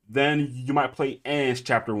 then you might play Anne's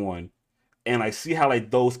chapter one, and I see how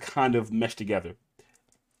like those kind of mesh together.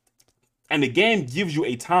 And the game gives you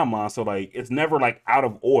a timeline, so like it's never like out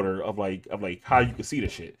of order of like how you can see the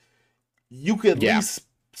shit. You could at least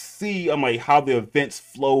see like how the events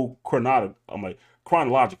flow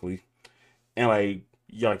chronologically, and like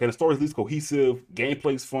yeah, like and the story's at least cohesive,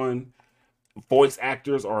 gameplay's fun, voice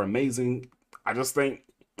actors are amazing. I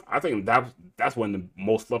think that's one of the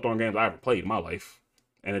most slept on games I ever played in my life,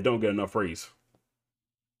 and it don't get enough praise.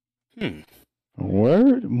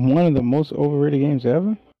 Word, one of the most overrated games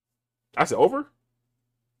ever. I said over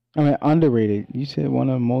I mean, underrated. You said one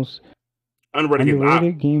of the most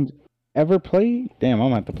underrated games ever played. Damn, I'm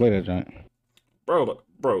gonna have to play that giant. Bro.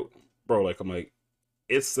 Like I'm like,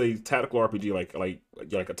 it's a tactical RPG, like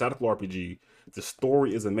a tactical RPG. The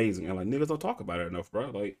story is amazing, and like niggas don't talk about it enough, bro.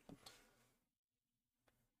 Like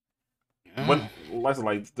when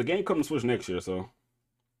like the game comes to Switch next year, so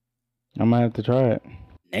I might have to try it.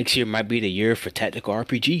 Next year might be the year for tactical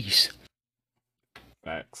RPGs.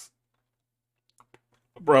 facts,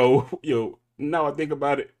 bro. Yo, now I think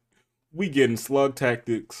about it, we getting slug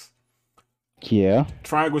tactics, Yeah.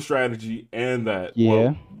 triangle strategy, and that.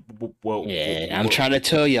 Yeah. I'm trying to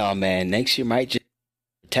tell y'all, man. Next year might just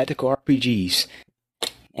tactical RPGs.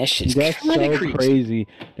 That shit's so crazy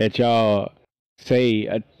that y'all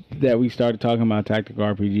say that we started talking about tactical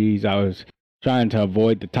RPGs. I was trying to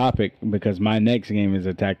avoid the topic because my next game is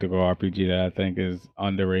a tactical RPG that I think is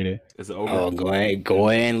underrated. Is it Ogre? Oh, go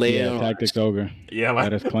ahead, Leo. Yeah, Tactics Ogre. Yeah, like,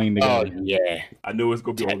 let us clean together. Oh yeah, I knew it was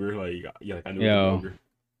gonna be Ogre. Like I knew it was gonna be Ogre.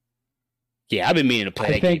 Yeah, I've been meaning to play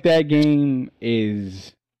that game. I think that game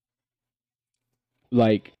is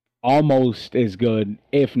like almost as good,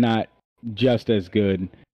 if not just as good,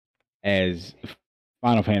 as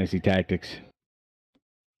Final Fantasy Tactics.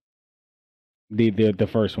 The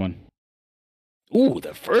first one. Ooh,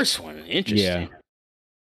 the first one. Interesting.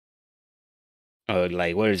 Yeah.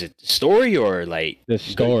 Like what is it? Story or like the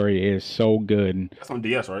story is so good. That's on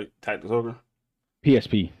DS, right? Tactics Ogre.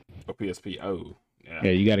 PSP. Oh, PSP. Oh, yeah.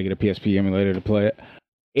 Yeah, you got to get a PSP emulator to play it.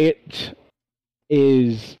 It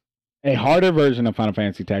is a harder version of Final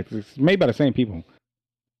Fantasy Tactics. It's made by the same people.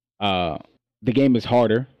 The game is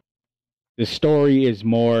harder. The story is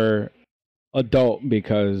more adult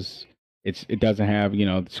because it doesn't have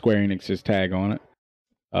Square Enix's tag on it.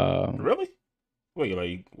 Really? Wait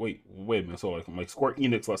a minute. So like Square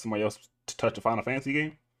Enix let somebody else touch a Final Fantasy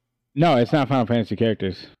game? No, it's not Final Fantasy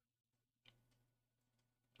characters.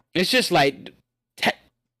 It's just like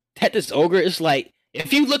Tactics Ogre. It's like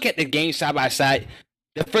if you look at the game side by side,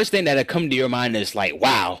 the first thing that'll come to your mind is like,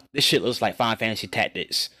 wow, this shit looks like Final Fantasy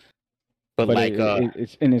Tactics. But like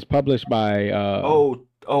it's published by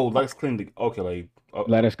Let's Clean okay, like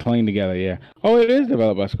Let Us Clean Together, yeah. Oh, it is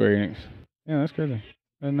developed by Square Enix. Yeah, that's crazy.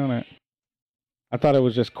 I didn't know that. I thought it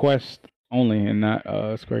was just Quest only and not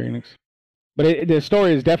Square Enix. But the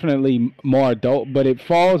story is definitely more adult, but it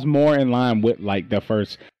falls more in line with like the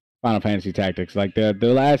first Final Fantasy Tactics. Like the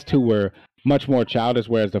last two were much more childish,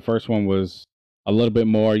 whereas the first one was a little bit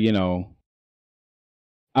more,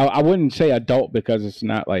 I wouldn't say adult because it's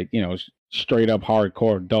not like, straight up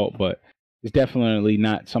hardcore adult, but it's definitely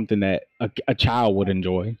not something that a child would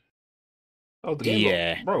enjoy. Oh, the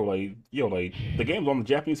game, bro, like the game's on the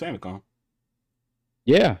Japanese Famicom.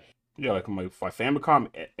 Yeah. Yeah, like Famicom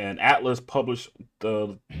and Atlas published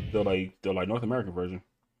the North American version.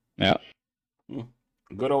 Yeah.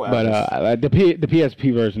 Good old Atlas. But the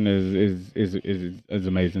PSP version is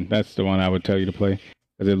amazing. That's the one I would tell you to play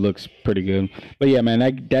because it looks pretty good. But yeah, man,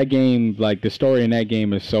 that game, like the story in that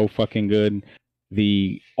game is so fucking good.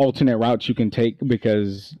 The alternate routes you can take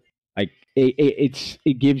because like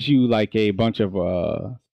it gives you like a bunch of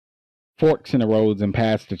forks in the roads and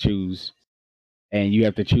paths to choose. And you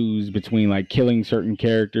have to choose between like killing certain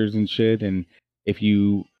characters and shit. And if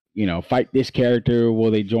you fight this character,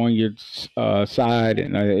 will they join your side?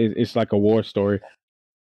 And it's like a war story.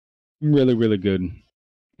 Really, really good.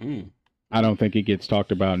 I don't think it gets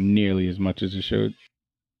talked about nearly as much as it should.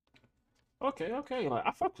 Okay. Like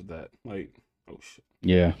I fucked with that. Like, oh shit.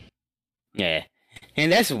 Yeah. Yeah.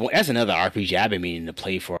 And that's another RPG I've been meaning to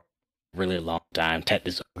play for a really long time,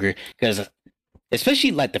 Tactics Ogre, because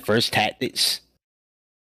especially like the first Tactics,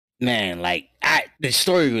 man, like the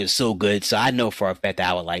story was so good, so I know for a fact that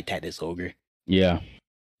I would like Tactics Ogre. Yeah,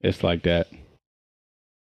 it's like that.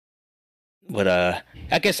 But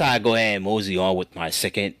I guess I'll go ahead and mosey on with my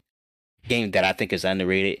second game that I think is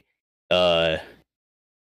underrated. Uh,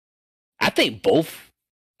 I think both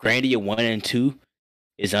Grandia 1 and 2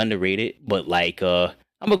 is underrated, but like I'm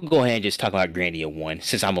gonna go ahead and just talk about Grandia 1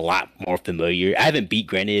 since I'm a lot more familiar. I haven't beat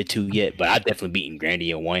Grandia 2 yet, but I've definitely beaten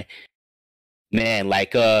Grandia 1. Man,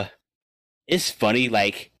 like it's funny,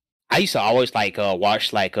 like I used to always like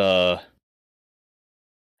watch like I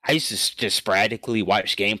used to just sporadically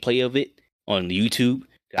watch gameplay of it on YouTube.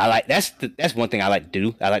 I like that's one thing I like to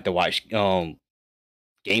do. I like to watch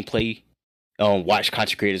gameplay, watch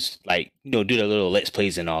content creators like do their little let's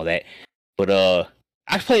plays and all that. But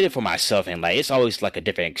I played it for myself, and like it's always like a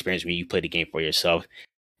different experience when you play the game for yourself.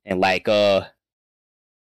 And like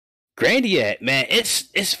Grandia, man,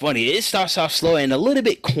 it's funny. It starts off slow and a little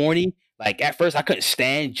bit corny. Like at first I couldn't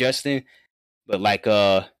stand Justin, but like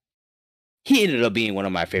he ended up being one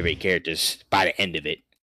of my favorite characters by the end of it.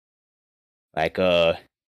 Like because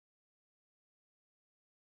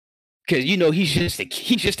he's just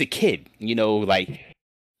a kid, like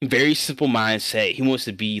very simple mindset. He wants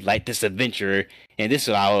to be like this adventurer, and this is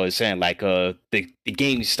what I was saying. Like the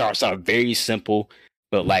game starts out very simple,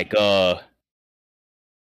 but like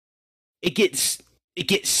it gets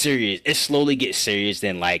serious. It slowly gets serious,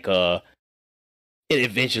 then like it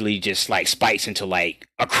eventually just like spikes into like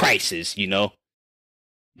a crisis.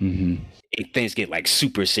 Mm-hmm. Things get like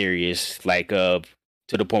super serious, like to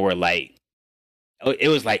the point where like it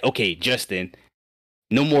was like, okay, Justin,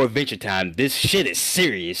 no more adventure time. This shit is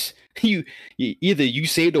serious. You either you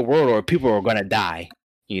save the world or people are gonna die.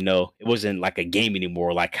 It wasn't like a game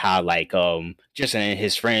anymore. Like how like Justin and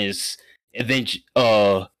his friends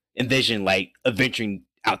envision like adventuring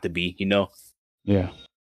out to be. Yeah.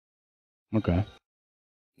 Okay.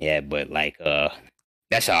 Yeah, but like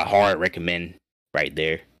that's a hard recommend right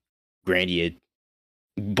there. Grandia,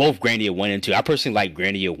 both Grandia 1 and 2. I personally like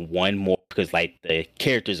Grandia 1 more because like the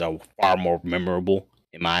characters are far more memorable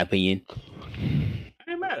in my opinion. I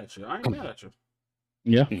ain't mad at you. I ain't mad at you.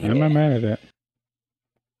 Yeah, I'm not mad at that.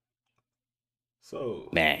 So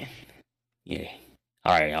Man, yeah.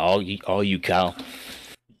 All right, all you, Kyle.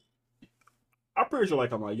 I'm pretty sure,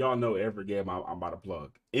 like, I'm like, y'all know every game I'm about to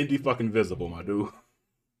plug. Indie fucking Visible, my dude.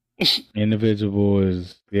 Indivisible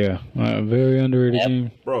is a very underrated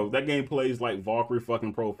game. Bro, that game plays like Valkyrie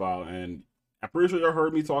fucking Profile, and I'm pretty sure y'all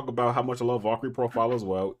heard me talk about how much I love Valkyrie Profile as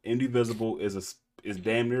well. Indivisible is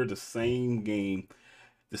damn near the same game.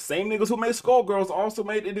 The same niggas who made Skullgirls also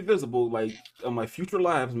made Indivisible. Like, my Future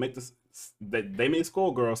Labs make this. They made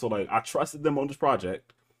Skullgirls, so like I trusted them on this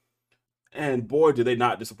project, and boy, did they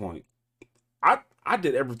not disappoint. I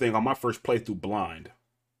did everything on my first playthrough blind.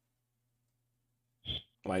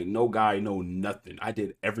 Like no guy, no nothing. I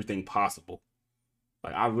did everything possible.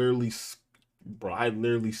 Like I literally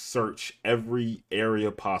searched every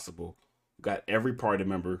area possible. Got every party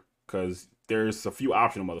member because there's a few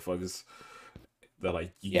optional motherfuckers that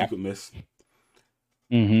like you could miss.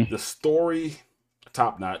 Mm-hmm. The story,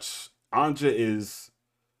 top notch. Anja is.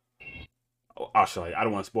 Oh, I'll show you. I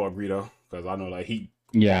don't want to spoil Greedo because I know like he.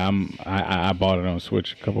 Yeah, I bought it on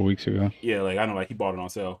Switch a couple weeks ago. Yeah, like I know like he bought it on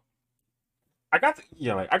sale. I got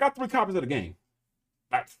I got 3 copies of the game.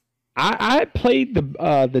 I played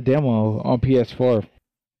the demo on PS4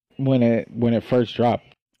 when it first dropped.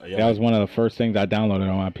 That was one of the first things I downloaded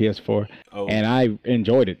on my PS4, and I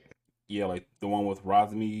enjoyed it. Yeah, like the one with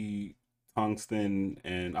Rosmi, Tungsten,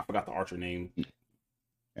 and I forgot the archer name.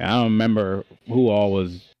 I don't remember who all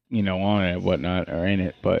was on it, whatnot, or in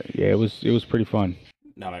it, but yeah, it was pretty fun.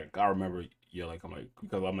 Now, like I remember, like I'm like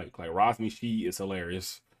Rosmi, she is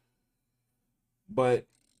hilarious. But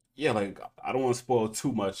yeah, like I don't want to spoil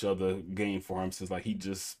too much of the game for him since like he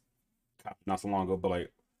just not so long ago. But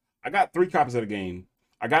like I got 3 copies of the game.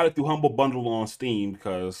 I got it through Humble Bundle on Steam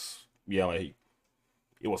because like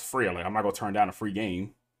it was free. Like I'm not gonna turn down a free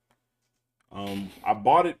game. I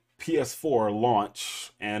bought it PS4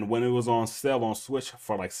 launch, and when it was on sale on Switch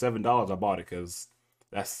for like $7, I bought it because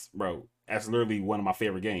that's literally one of my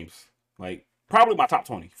favorite games. Like probably my top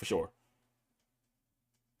 20 for sure.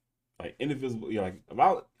 Like Indivisible, like if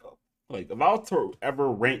I was to ever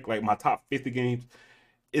rank like my top 50 games,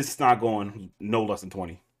 it's not going no less than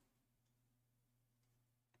 20.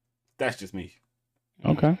 That's just me.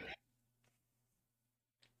 Okay.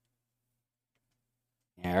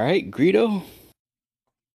 All right, Greedo.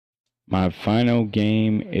 My final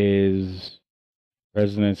game is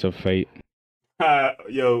Resonance of Fate.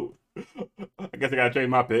 Yo, I guess I gotta change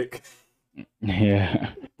my pick,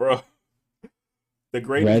 Yeah. bro. The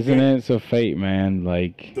greatest game, Resonance of Fate, man.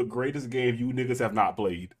 Like, the greatest game you niggas have not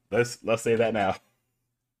played. Let's say that now.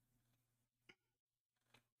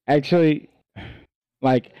 actually,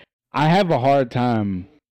 like, I have a hard time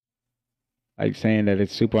like saying that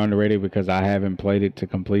it's super underrated because I haven't played it to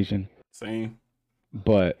completion. Same.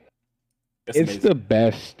 But It's it's amazing. the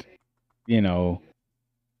best, you know,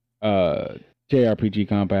 uh JRPG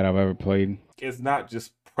combat I've ever played. It's not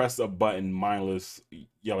just press a button, mindless.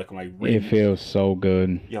 Yeah, like It read. feels so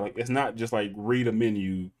good. Yeah, like it's not just like read a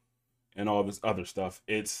menu and all this other stuff.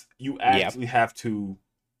 It's you Yeah. actually have to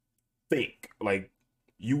think. Like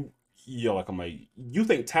you, like you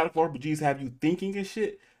think tactical RPGs have you thinking and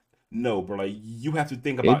shit? No, bro. Like you have to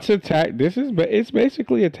think about, It's a it's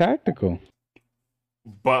basically a tactical.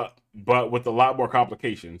 but with a lot more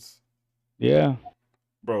complications, Yeah.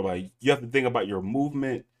 bro. Like you have to think about your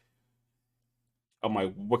movement. I'm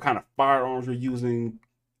like, what kind of firearms you're using,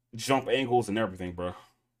 jump angles, and everything, bro.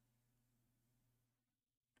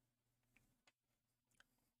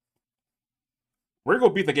 We're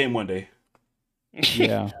gonna beat the game one day.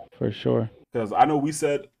 Yeah, for sure. Because I know we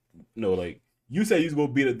said no, like you said you was gonna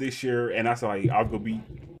beat it this year, and I said like I'll go beat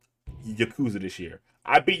Yakuza this year.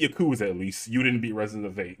 I beat Yakuza at least. You didn't beat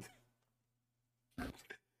Resident Evil 8.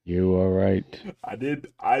 You are right. I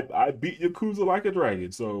did. I beat Yakuza like a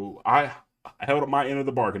dragon, so I held up my end of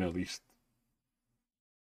the bargain at least.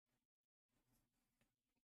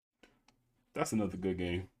 That's another good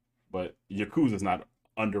game, but Yakuza is not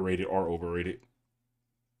underrated or overrated.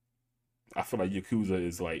 I feel like Yakuza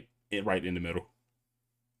is like right in the middle.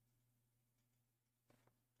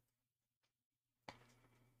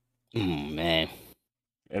 Man.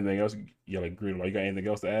 Anything else? Yeah, like Green. You got anything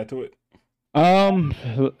else to add to it? An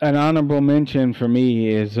honorable mention for me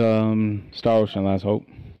is Star Ocean Last Hope.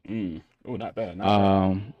 Oh, not bad.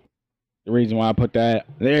 Not bad. The reason why I put that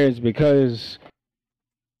there is because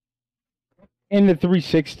in the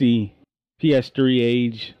 360 PS3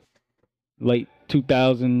 age, late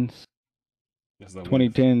 2000s,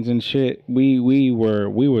 2010s and shit, we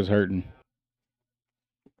was hurting.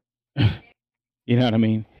 You know what I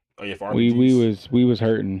mean? Oh yeah, for RPGs. We was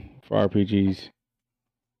hurting for RPGs.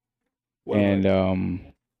 What and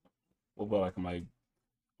what about like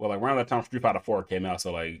around that time Street Fighter 4 came out,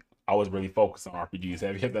 so like I was really focused on RPGs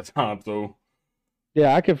heavy at that time. So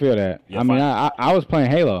yeah, I can feel that. Yeah, I mean, I was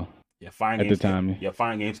playing Halo. Yeah, fine at games the time.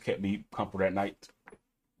 Fine games kept me comfort at night.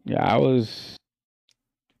 Yeah, I was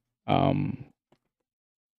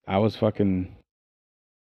fucking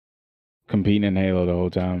competing in Halo the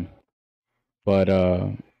whole time. But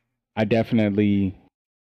I definitely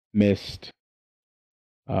missed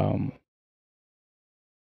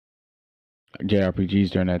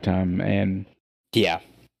JRPGs during that time, and yeah,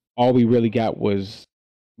 all we really got was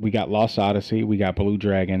we got Lost Odyssey, we got Blue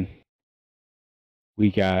Dragon,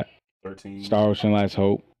 we got 13. Star Ocean Last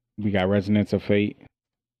Hope, we got Resonance of Fate.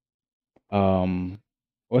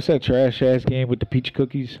 What's that trash ass game with the peach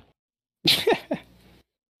cookies?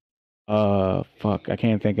 Fuck, I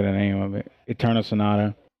can't think of the name of it. Eternal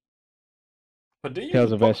Sonata. But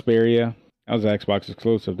Tales of Vesperia. That was an Xbox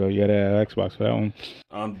exclusive though. You had an Xbox for that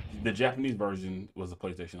one. The Japanese version was a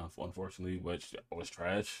PlayStation, unfortunately, which was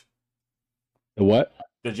trash. The what?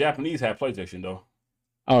 The Japanese had PlayStation though.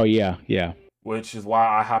 Oh yeah, yeah. Which is why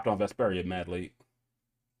I hopped on Vesperia mad late.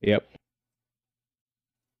 Yep.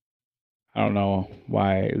 I don't know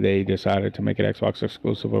why they decided to make it Xbox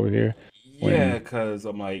exclusive over here. Yeah, because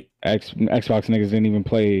I'm like Xbox niggas didn't even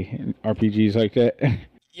play RPGs like that.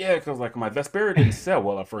 Yeah, because like my Vesperia didn't sell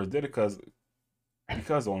well at first, did it? Because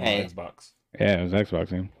on my Xbox. Yeah, it was Xbox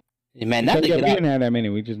game. Man, not to we didn't have that many.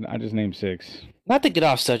 I just named 6. Not to get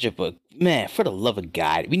off subject, but man, for the love of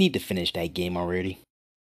God, we need to finish that game already.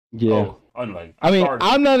 Yeah. Unlike I mean,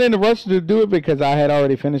 I'm not in a rush to do it because I had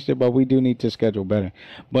already finished it, but we do need to schedule better.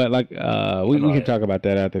 But like, we can talk about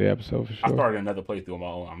that after the episode for sure. I started another playthrough on my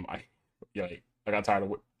own. I got tired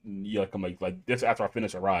of I'm like this after I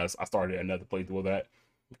finished Arise, I started another playthrough of that.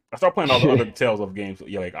 I started playing all the other Tales of games.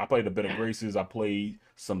 Yeah, like I played a bit of Graces, I played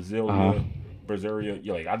some Zillia, Berseria.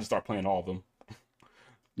 Yeah, like I just started playing all of them.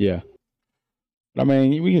 Yeah. I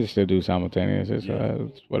mean, we can still do simultaneous.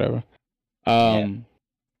 It's whatever.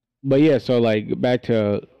 But yeah, so like back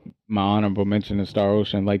to my honorable mention of Star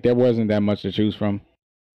Ocean, like there wasn't that much to choose from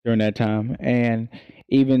during that time. And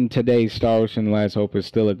even today, Star Ocean Last Hope is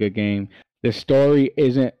still a good game. The story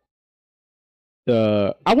isn't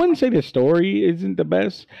I wouldn't say the story isn't the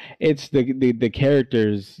best. It's the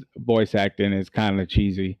characters' voice acting is kind of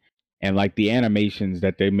cheesy. and like the animations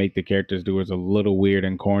that they make the characters do is a little weird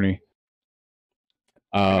and corny.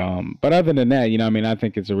 But other than that, I mean, I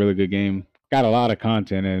think it's a really good game. Got a lot of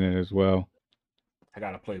content in it as well. I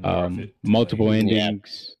gotta play more of it. Multiple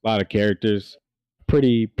endings, a lot of characters,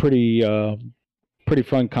 pretty fun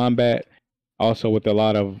combat. Also with a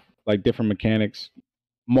lot of like different mechanics,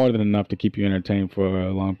 more than enough to keep you entertained for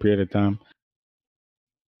a long period of time.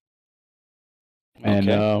 And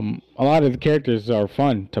a lot of the characters are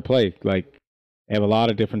fun to play. Like they have a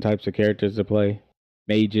lot of different types of characters to play.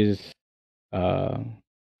 Mages,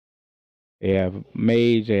 they have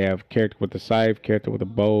mage, they have character with a scythe, character with a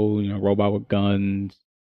bow, robot with guns,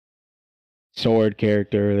 sword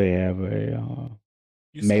character. They have a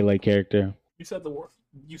melee character. You said the word.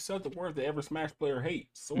 You said the word that every Smash player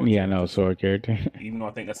hates. Sword yeah, no, sword character. Even though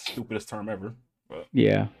I think that's the stupidest term ever. But,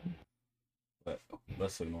 yeah. But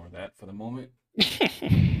let's ignore that for the moment.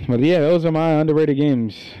 But yeah, those are my underrated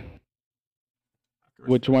games.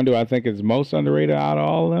 Which one do I think is most underrated out of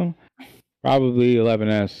all of them? Probably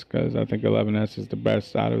 11S, because I think 11S is the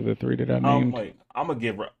best out of the three that I named. I'm gonna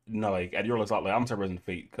give at your list, I'm gonna say Resident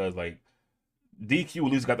Fate because like DQ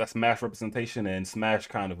at least got that Smash representation, and Smash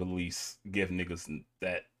kind of at least give niggas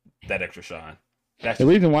that extra shine. The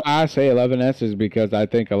reason why I say 11S is because I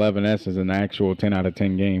think 11S is an actual 10 out of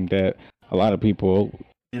 10 game that a lot of people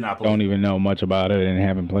don't even know much about it and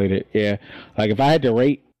haven't played it. Yeah, like if I had to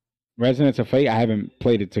rate Resonance of Fate, I haven't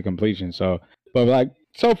played it to completion. So, but like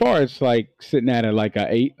so far, it's like sitting at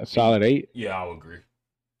a solid 8. Yeah, I'll agree.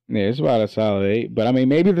 Yeah, it's about a solid 8. But I mean,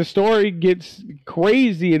 maybe the story gets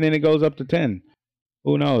crazy and then it goes up to 10.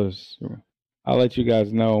 Who knows? I'll let you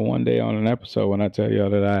guys know one day on an episode when I tell y'all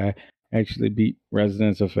that I actually beat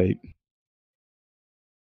Resonance of Fate.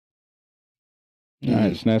 All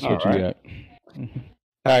right, so that's what you got.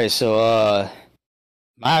 All right, so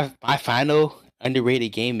my final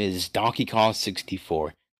underrated game is Donkey Kong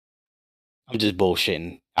 64. I'm just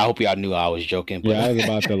bullshitting. I hope y'all knew I was joking. But... Yeah, I was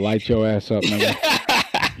about to light your ass up, man.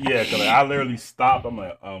 Yeah, because I literally stopped. I'm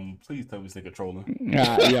like, please tell me it's controlling.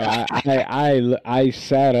 I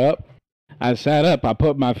sat up. I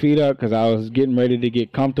put my feet up because I was getting ready to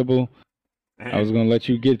get comfortable. I was gonna let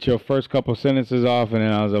you get your first couple sentences off, and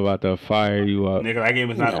then I was about to fire you up. Nigga, that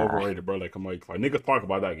game is not overrated, bro. Like, come on, niggas talk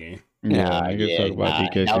about that game. Niggas talk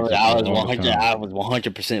about DK. I was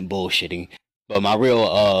 100% bullshitting. But my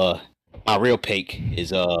real pick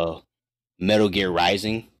is Metal Gear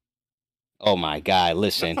Rising. Oh my god,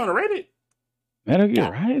 listen. That's underrated. Metal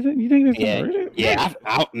Gear Rising? You think that's underrated? Yeah,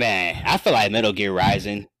 I feel like Metal Gear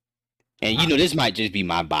Rising, and this might just be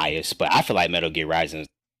my bias, but I feel like Metal Gear Rising.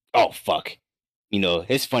 Oh fuck.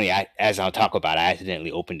 It's funny. As I'll talk about, I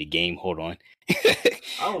accidentally opened the game. Hold on. I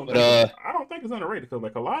don't think it's underrated because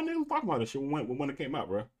like a lot of niggas talk about this shit when it came out,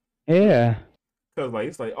 bro. Yeah. Because like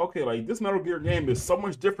it's like okay, like this Metal Gear game is so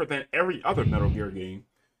much different than every other Metal Gear game.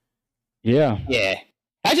 Yeah. Yeah.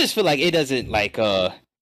 I just feel like it doesn't like the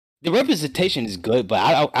representation is good,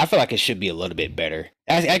 but I feel like it should be a little bit better.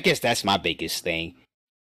 I guess that's my biggest thing.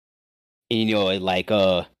 And, like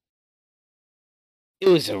it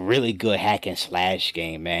was a really good hack and slash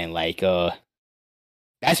game, man. Like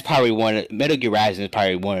that's probably Metal Gear Rising is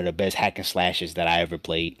probably one of the best hack and slashes that I ever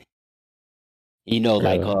played.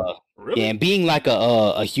 Like really? yeah, and being like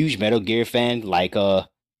a huge Metal Gear fan, like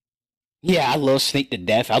yeah, I love Snake to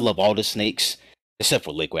death. I love all the snakes. Except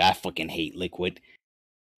for Liquid. I fucking hate Liquid.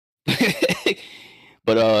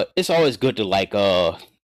 But it's always good to like to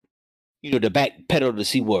back pedal to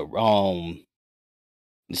see what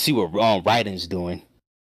Raiden's doing.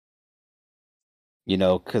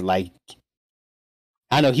 Cause like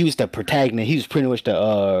I know he was the protagonist. He was pretty much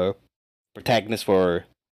the protagonist for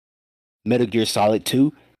Metal Gear Solid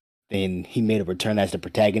 2. Then he made a return as the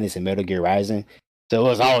protagonist in Metal Gear Rising. So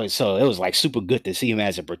it was like super good to see him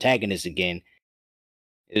as a protagonist again.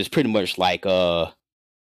 It was pretty much like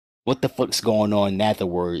what the fuck's going on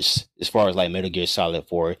afterwards as far as like Metal Gear Solid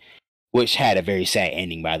 4, which had a very sad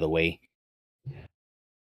ending, by the way.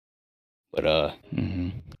 But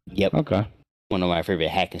yep. Okay. One of my favorite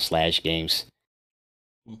hack and slash games.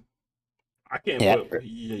 I can't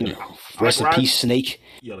rest in peace, Snake.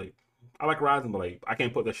 Yeah, like I like Rising, but like I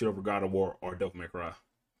can't put that shit over God of War or Devil May Cry.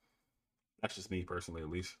 That's just me personally, at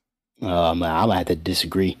least. Man, I'm gonna have to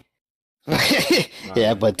disagree.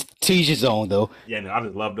 Yeah, but to each his own, though. Yeah, no, I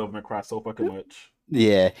just love Devil May Cry so fucking much.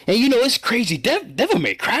 Yeah, and it's crazy. Devil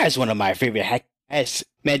May Cry is one of my favorite hack.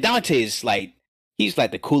 Man, Dante is like he's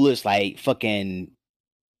like the coolest like fucking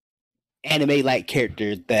anime like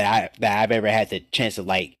character that I've ever had the chance to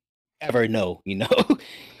like ever know.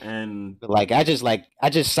 And but, like I just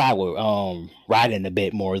side with Raiden a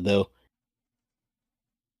bit more though.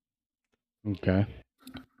 Okay.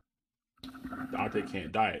 Dante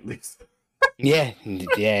can't die at least. Yeah,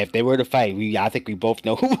 yeah. If they were to fight, I think we both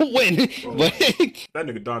know who would win. Bro, But that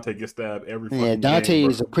nigga Dante gets stabbed every yeah, fucking game, Dante bro.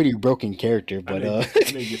 is a pretty broken character. That But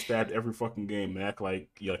nigga gets stabbed every fucking game and act like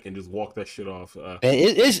you can just walk that shit off.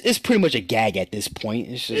 it's pretty much a gag at this point.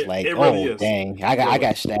 It's just like, It really oh is, dang, bro. I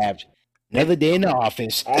got stabbed. And Another day in the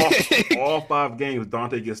office. all 5 games,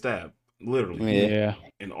 Dante gets stabbed. Literally. Yeah.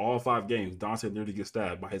 In all 5 games, Dante literally gets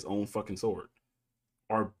stabbed by his own fucking sword.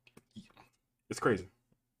 Or it's crazy.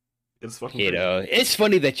 It's fucking You crazy. know, it's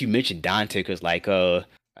funny that you mentioned Dante because, like I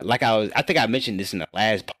think I mentioned this in the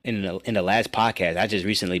last podcast. I just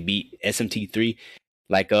recently beat SMT3.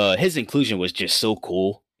 Like, his inclusion was just so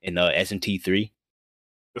cool in SMT3.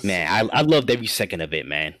 Man, I loved every second of it,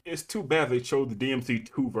 man. It's too bad they chose the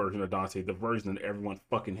DMC2 version of Dante, the version that everyone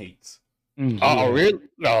fucking hates. Oh, really?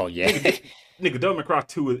 Oh, yeah. Nigga, Devil May Cry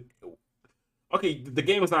 2 is... Okay, the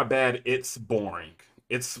game is not bad. It's boring.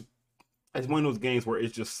 It's one of those games where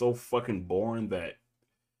it's just so fucking boring that...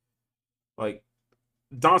 Like,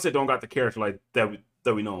 Dante don't got the character like that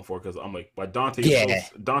we know him for, because I'm like Dante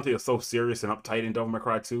is so serious and uptight in Devil May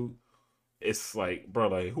Cry 2. It's like, bro,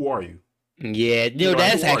 like, who are you? Yeah,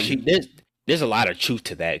 that's actually there's a lot of truth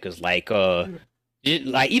to that because like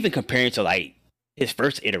even comparing to like his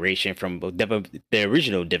first iteration from the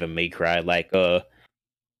original Devil May Cry, like feel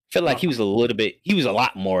like he was a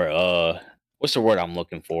lot more what's the word I'm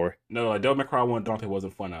looking for? No, like Devil May Cry 1 Dante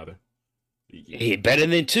wasn't fun either. He better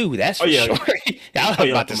than 2, that's for sure. I was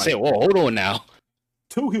about to say, whoa, hold on now.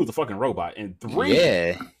 2, he was a fucking robot, and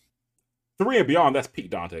 3 and beyond, that's peak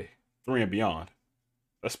Dante. 3 and beyond.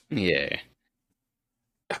 That's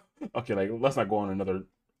okay, like let's not go on another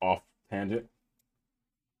off tangent.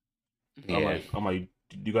 Yeah. I'm like,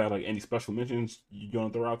 do you got like any special mentions you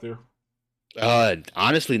gonna throw out there?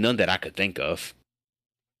 Honestly, none that I could think of.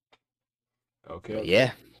 Okay.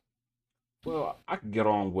 Yeah. Well, I can get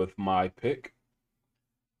on with my pick.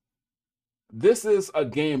 This is a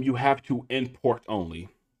game you have to import only.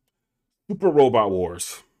 Super Robot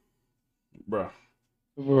Wars. Bruh.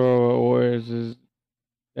 Super Robot Wars is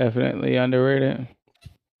definitely underrated.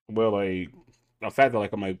 Well, like, the fact that,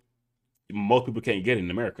 like, I'm like, most people can't get it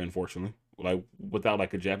in America, unfortunately. Like, without,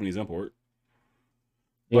 like, a Japanese import.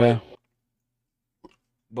 Yeah.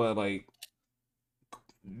 But like,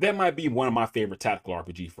 that might be one of my favorite tactical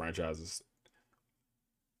RPG franchises.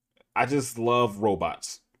 I just love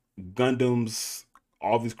robots. Gundams,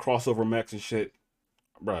 all these crossover mechs and shit.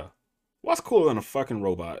 Bruh. What's cooler than a fucking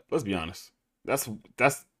robot? Let's be honest. That's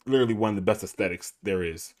literally one of the best aesthetics there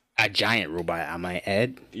is. A giant robot, I might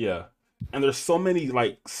add. Yeah. And there's so many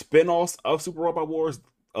like spin-offs of Super Robot Wars,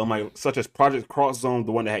 like such as Project Cross Zone,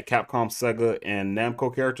 the one that had Capcom, Sega, and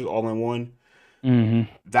Namco characters all in one.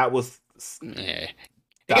 Mm-hmm. That was They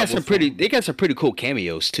got some pretty cool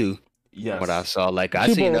cameos too. Yes. What I saw, like I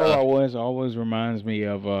Super seen Robot Wars always reminds me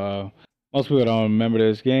of most people don't remember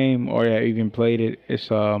this game or even played it. It's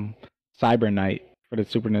Cyber Knight for the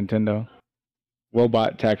Super Nintendo.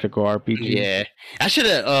 Robot tactical RPG. Yeah. I should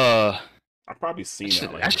have I've probably seen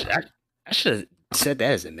that. Like, I should have said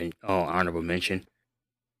that as an honorable mention.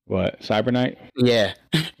 What? Cyber Knight? Yeah.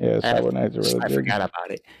 Yeah, Cyber Knight's really good. I forgot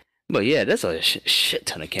about it. But yeah, that's a shit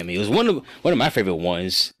ton of cameos. One of my favorite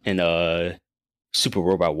ones in Super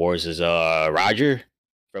Robot Wars is Roger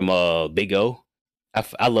from Big O.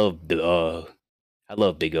 I love Big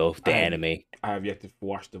O, the anime. I have yet to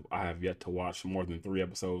watch more than 3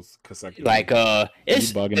 episodes consecutively. Like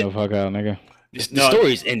it's bugging the fuck out, nigga. The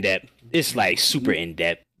story's in depth. It's like super in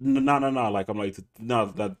depth. No. Like I'm like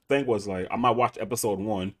the thing was like I might watch episode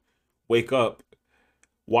 1, wake up,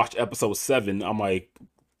 watch episode 7. I'm like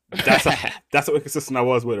that's how inconsistent I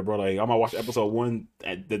was with it, bro. Like I might watch episode 1,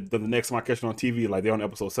 and the next time I catch it on TV, like they're on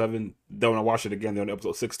episode 7. Then when I watch it again, they're on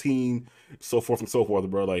episode 16, so forth and so forth,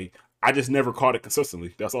 bro. Like I just never caught it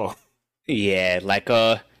consistently. That's all. Yeah, like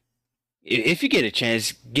if you get a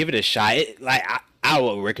chance, give it a shot. I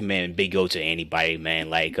would recommend Big O to anybody, man.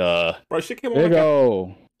 Like bro, shit came on Big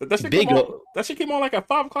O. That shit came on like at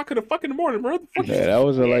 5 o'clock in the fucking morning, bro. Yeah, that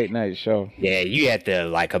was a late night show. Yeah, you had to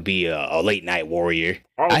like be a late night warrior.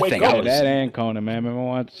 I think I was that and Conan, man. Remember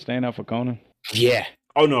when I was staying up for Conan? Yeah.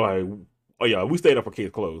 Oh no, yeah, we stayed up for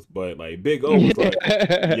Case Closed, but like Big O was like,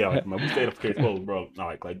 yeah, like, man, we stayed up for Case Closed, bro. No,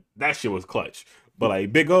 like that shit was clutch. But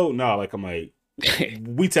like Big O, no, like I'm like,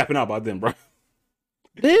 we tapping out by then, bro.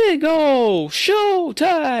 Big O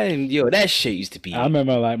showtime, yo, that shit used to be. I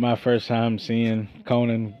remember like my first time seeing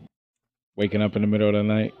Conan, waking up in the middle of the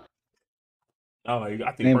night. Oh, like,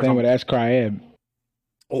 I think same thing with Ash Cryeb.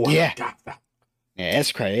 Oh yeah. Yeah,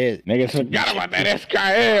 that's crazy. Niggas forgot about that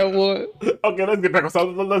SKL, boy. Okay, let's get back on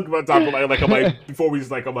something. Let's get back on topic. I'm like, before we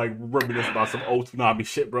just I'm like reminisce about some old tsunami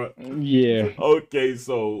shit, bro. Yeah. Okay,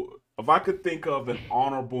 so if I could think of an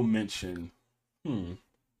honorable mention,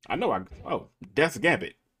 I know Death's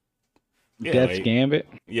Gambit. Yeah, Death's Gambit?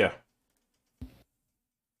 Yeah.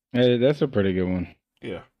 That's a pretty good one.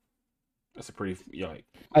 Yeah. That's a pretty,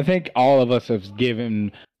 I think all of us have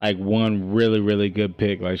given like one really, really good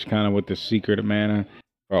pick, like kind of with the Secret of Mana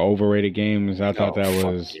or overrated games. I thought that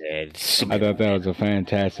was a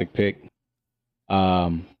fantastic pick.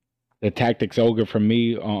 The Tactics Ogre for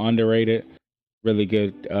me on underrated, really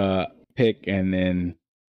good pick, and then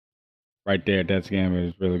right there, Death's Gambit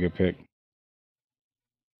is a really good pick.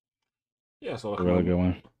 Yeah, so a really good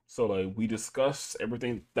one. So like we discussed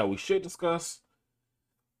everything that we should discuss.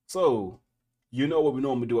 So you know what we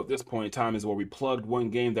normally do at this point in time is where we plugged one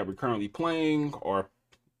game that we're currently playing, or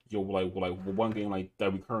like one game like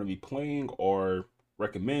that we're currently playing or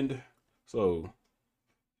recommend. So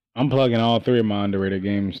I'm plugging all three of my underrated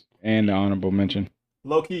games and the honorable mention.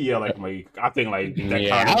 Low key, yeah, I think like that.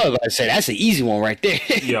 Yeah, I was about to say that's an easy one right there.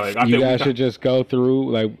 Yeah, like, you guys should just go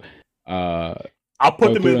through like. I'll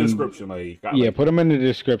put them in the description. Put them in the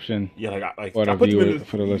description. Yeah, for the viewers,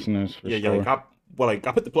 for the listeners. For sure. I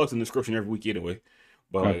put the plugs in the description every week anyway.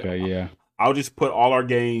 But okay, I'll just put all our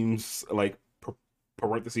games like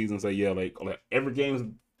parentheses and say like every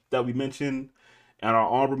game that we mentioned and our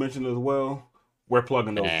honorable mention as well. We're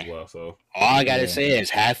plugging those as well. So all I gotta say is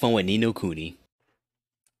have fun with Ni no Kuni.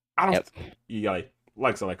 I don't.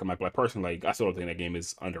 Personally, I still don't think that game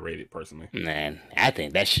is underrated. Personally, man, I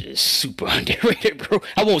think that shit is super underrated, bro.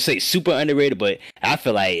 I won't say super underrated, but I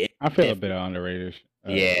feel like a bit underrated.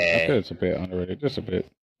 Yeah, I feel it's a bit underrated, just a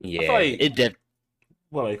bit. Yeah, it did.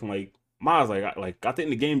 Well, Miles, I think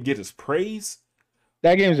the game gets its praise.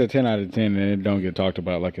 That game's a 10 out of 10, and it don't get talked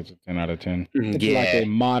about like it's a 10 out of 10. It's like a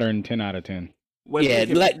modern 10 out of 10. I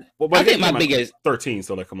think my biggest 13.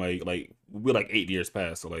 So we're 8 years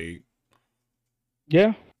past. So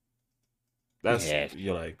yeah, that's I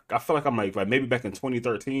feel like I'm maybe back in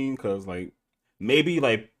 2013 because maybe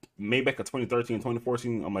back in 2013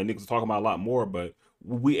 2014 I'm niggas talking about a lot more, but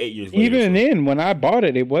we 8 years later. Even then, when I bought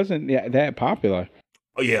it, it wasn't that popular.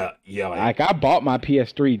 Oh yeah. I bought my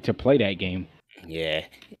PS3 to play that game. Yeah,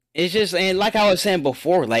 it's just, and like I was saying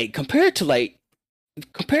before, compared to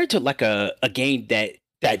a game that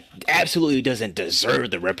absolutely doesn't deserve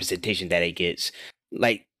the representation that it gets,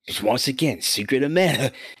 once again, Secret of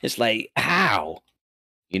Mana. It's how,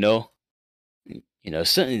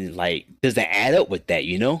 something doesn't add up with that,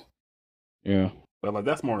 Yeah. But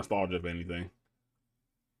that's more nostalgia if anything.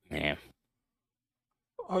 Yeah.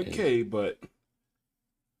 Okay, but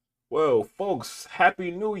well, folks,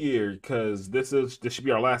 Happy New Year, because this should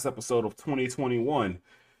be our last episode of 2021.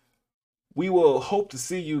 We will hope to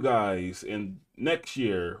see you guys in next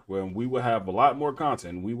year when we will have a lot more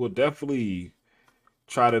content. We will definitely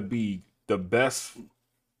try to be the best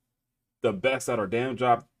at our damn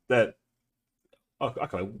job we're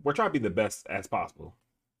trying to be the best as possible.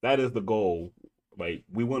 That is the goal.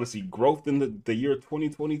 We want to see growth in the year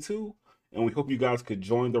 2022, and we hope you guys could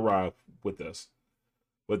join the ride with us.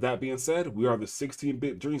 With that being said, we are the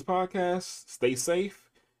 16-Bit Dreams Podcast. Stay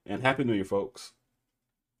safe, and Happy New Year, folks.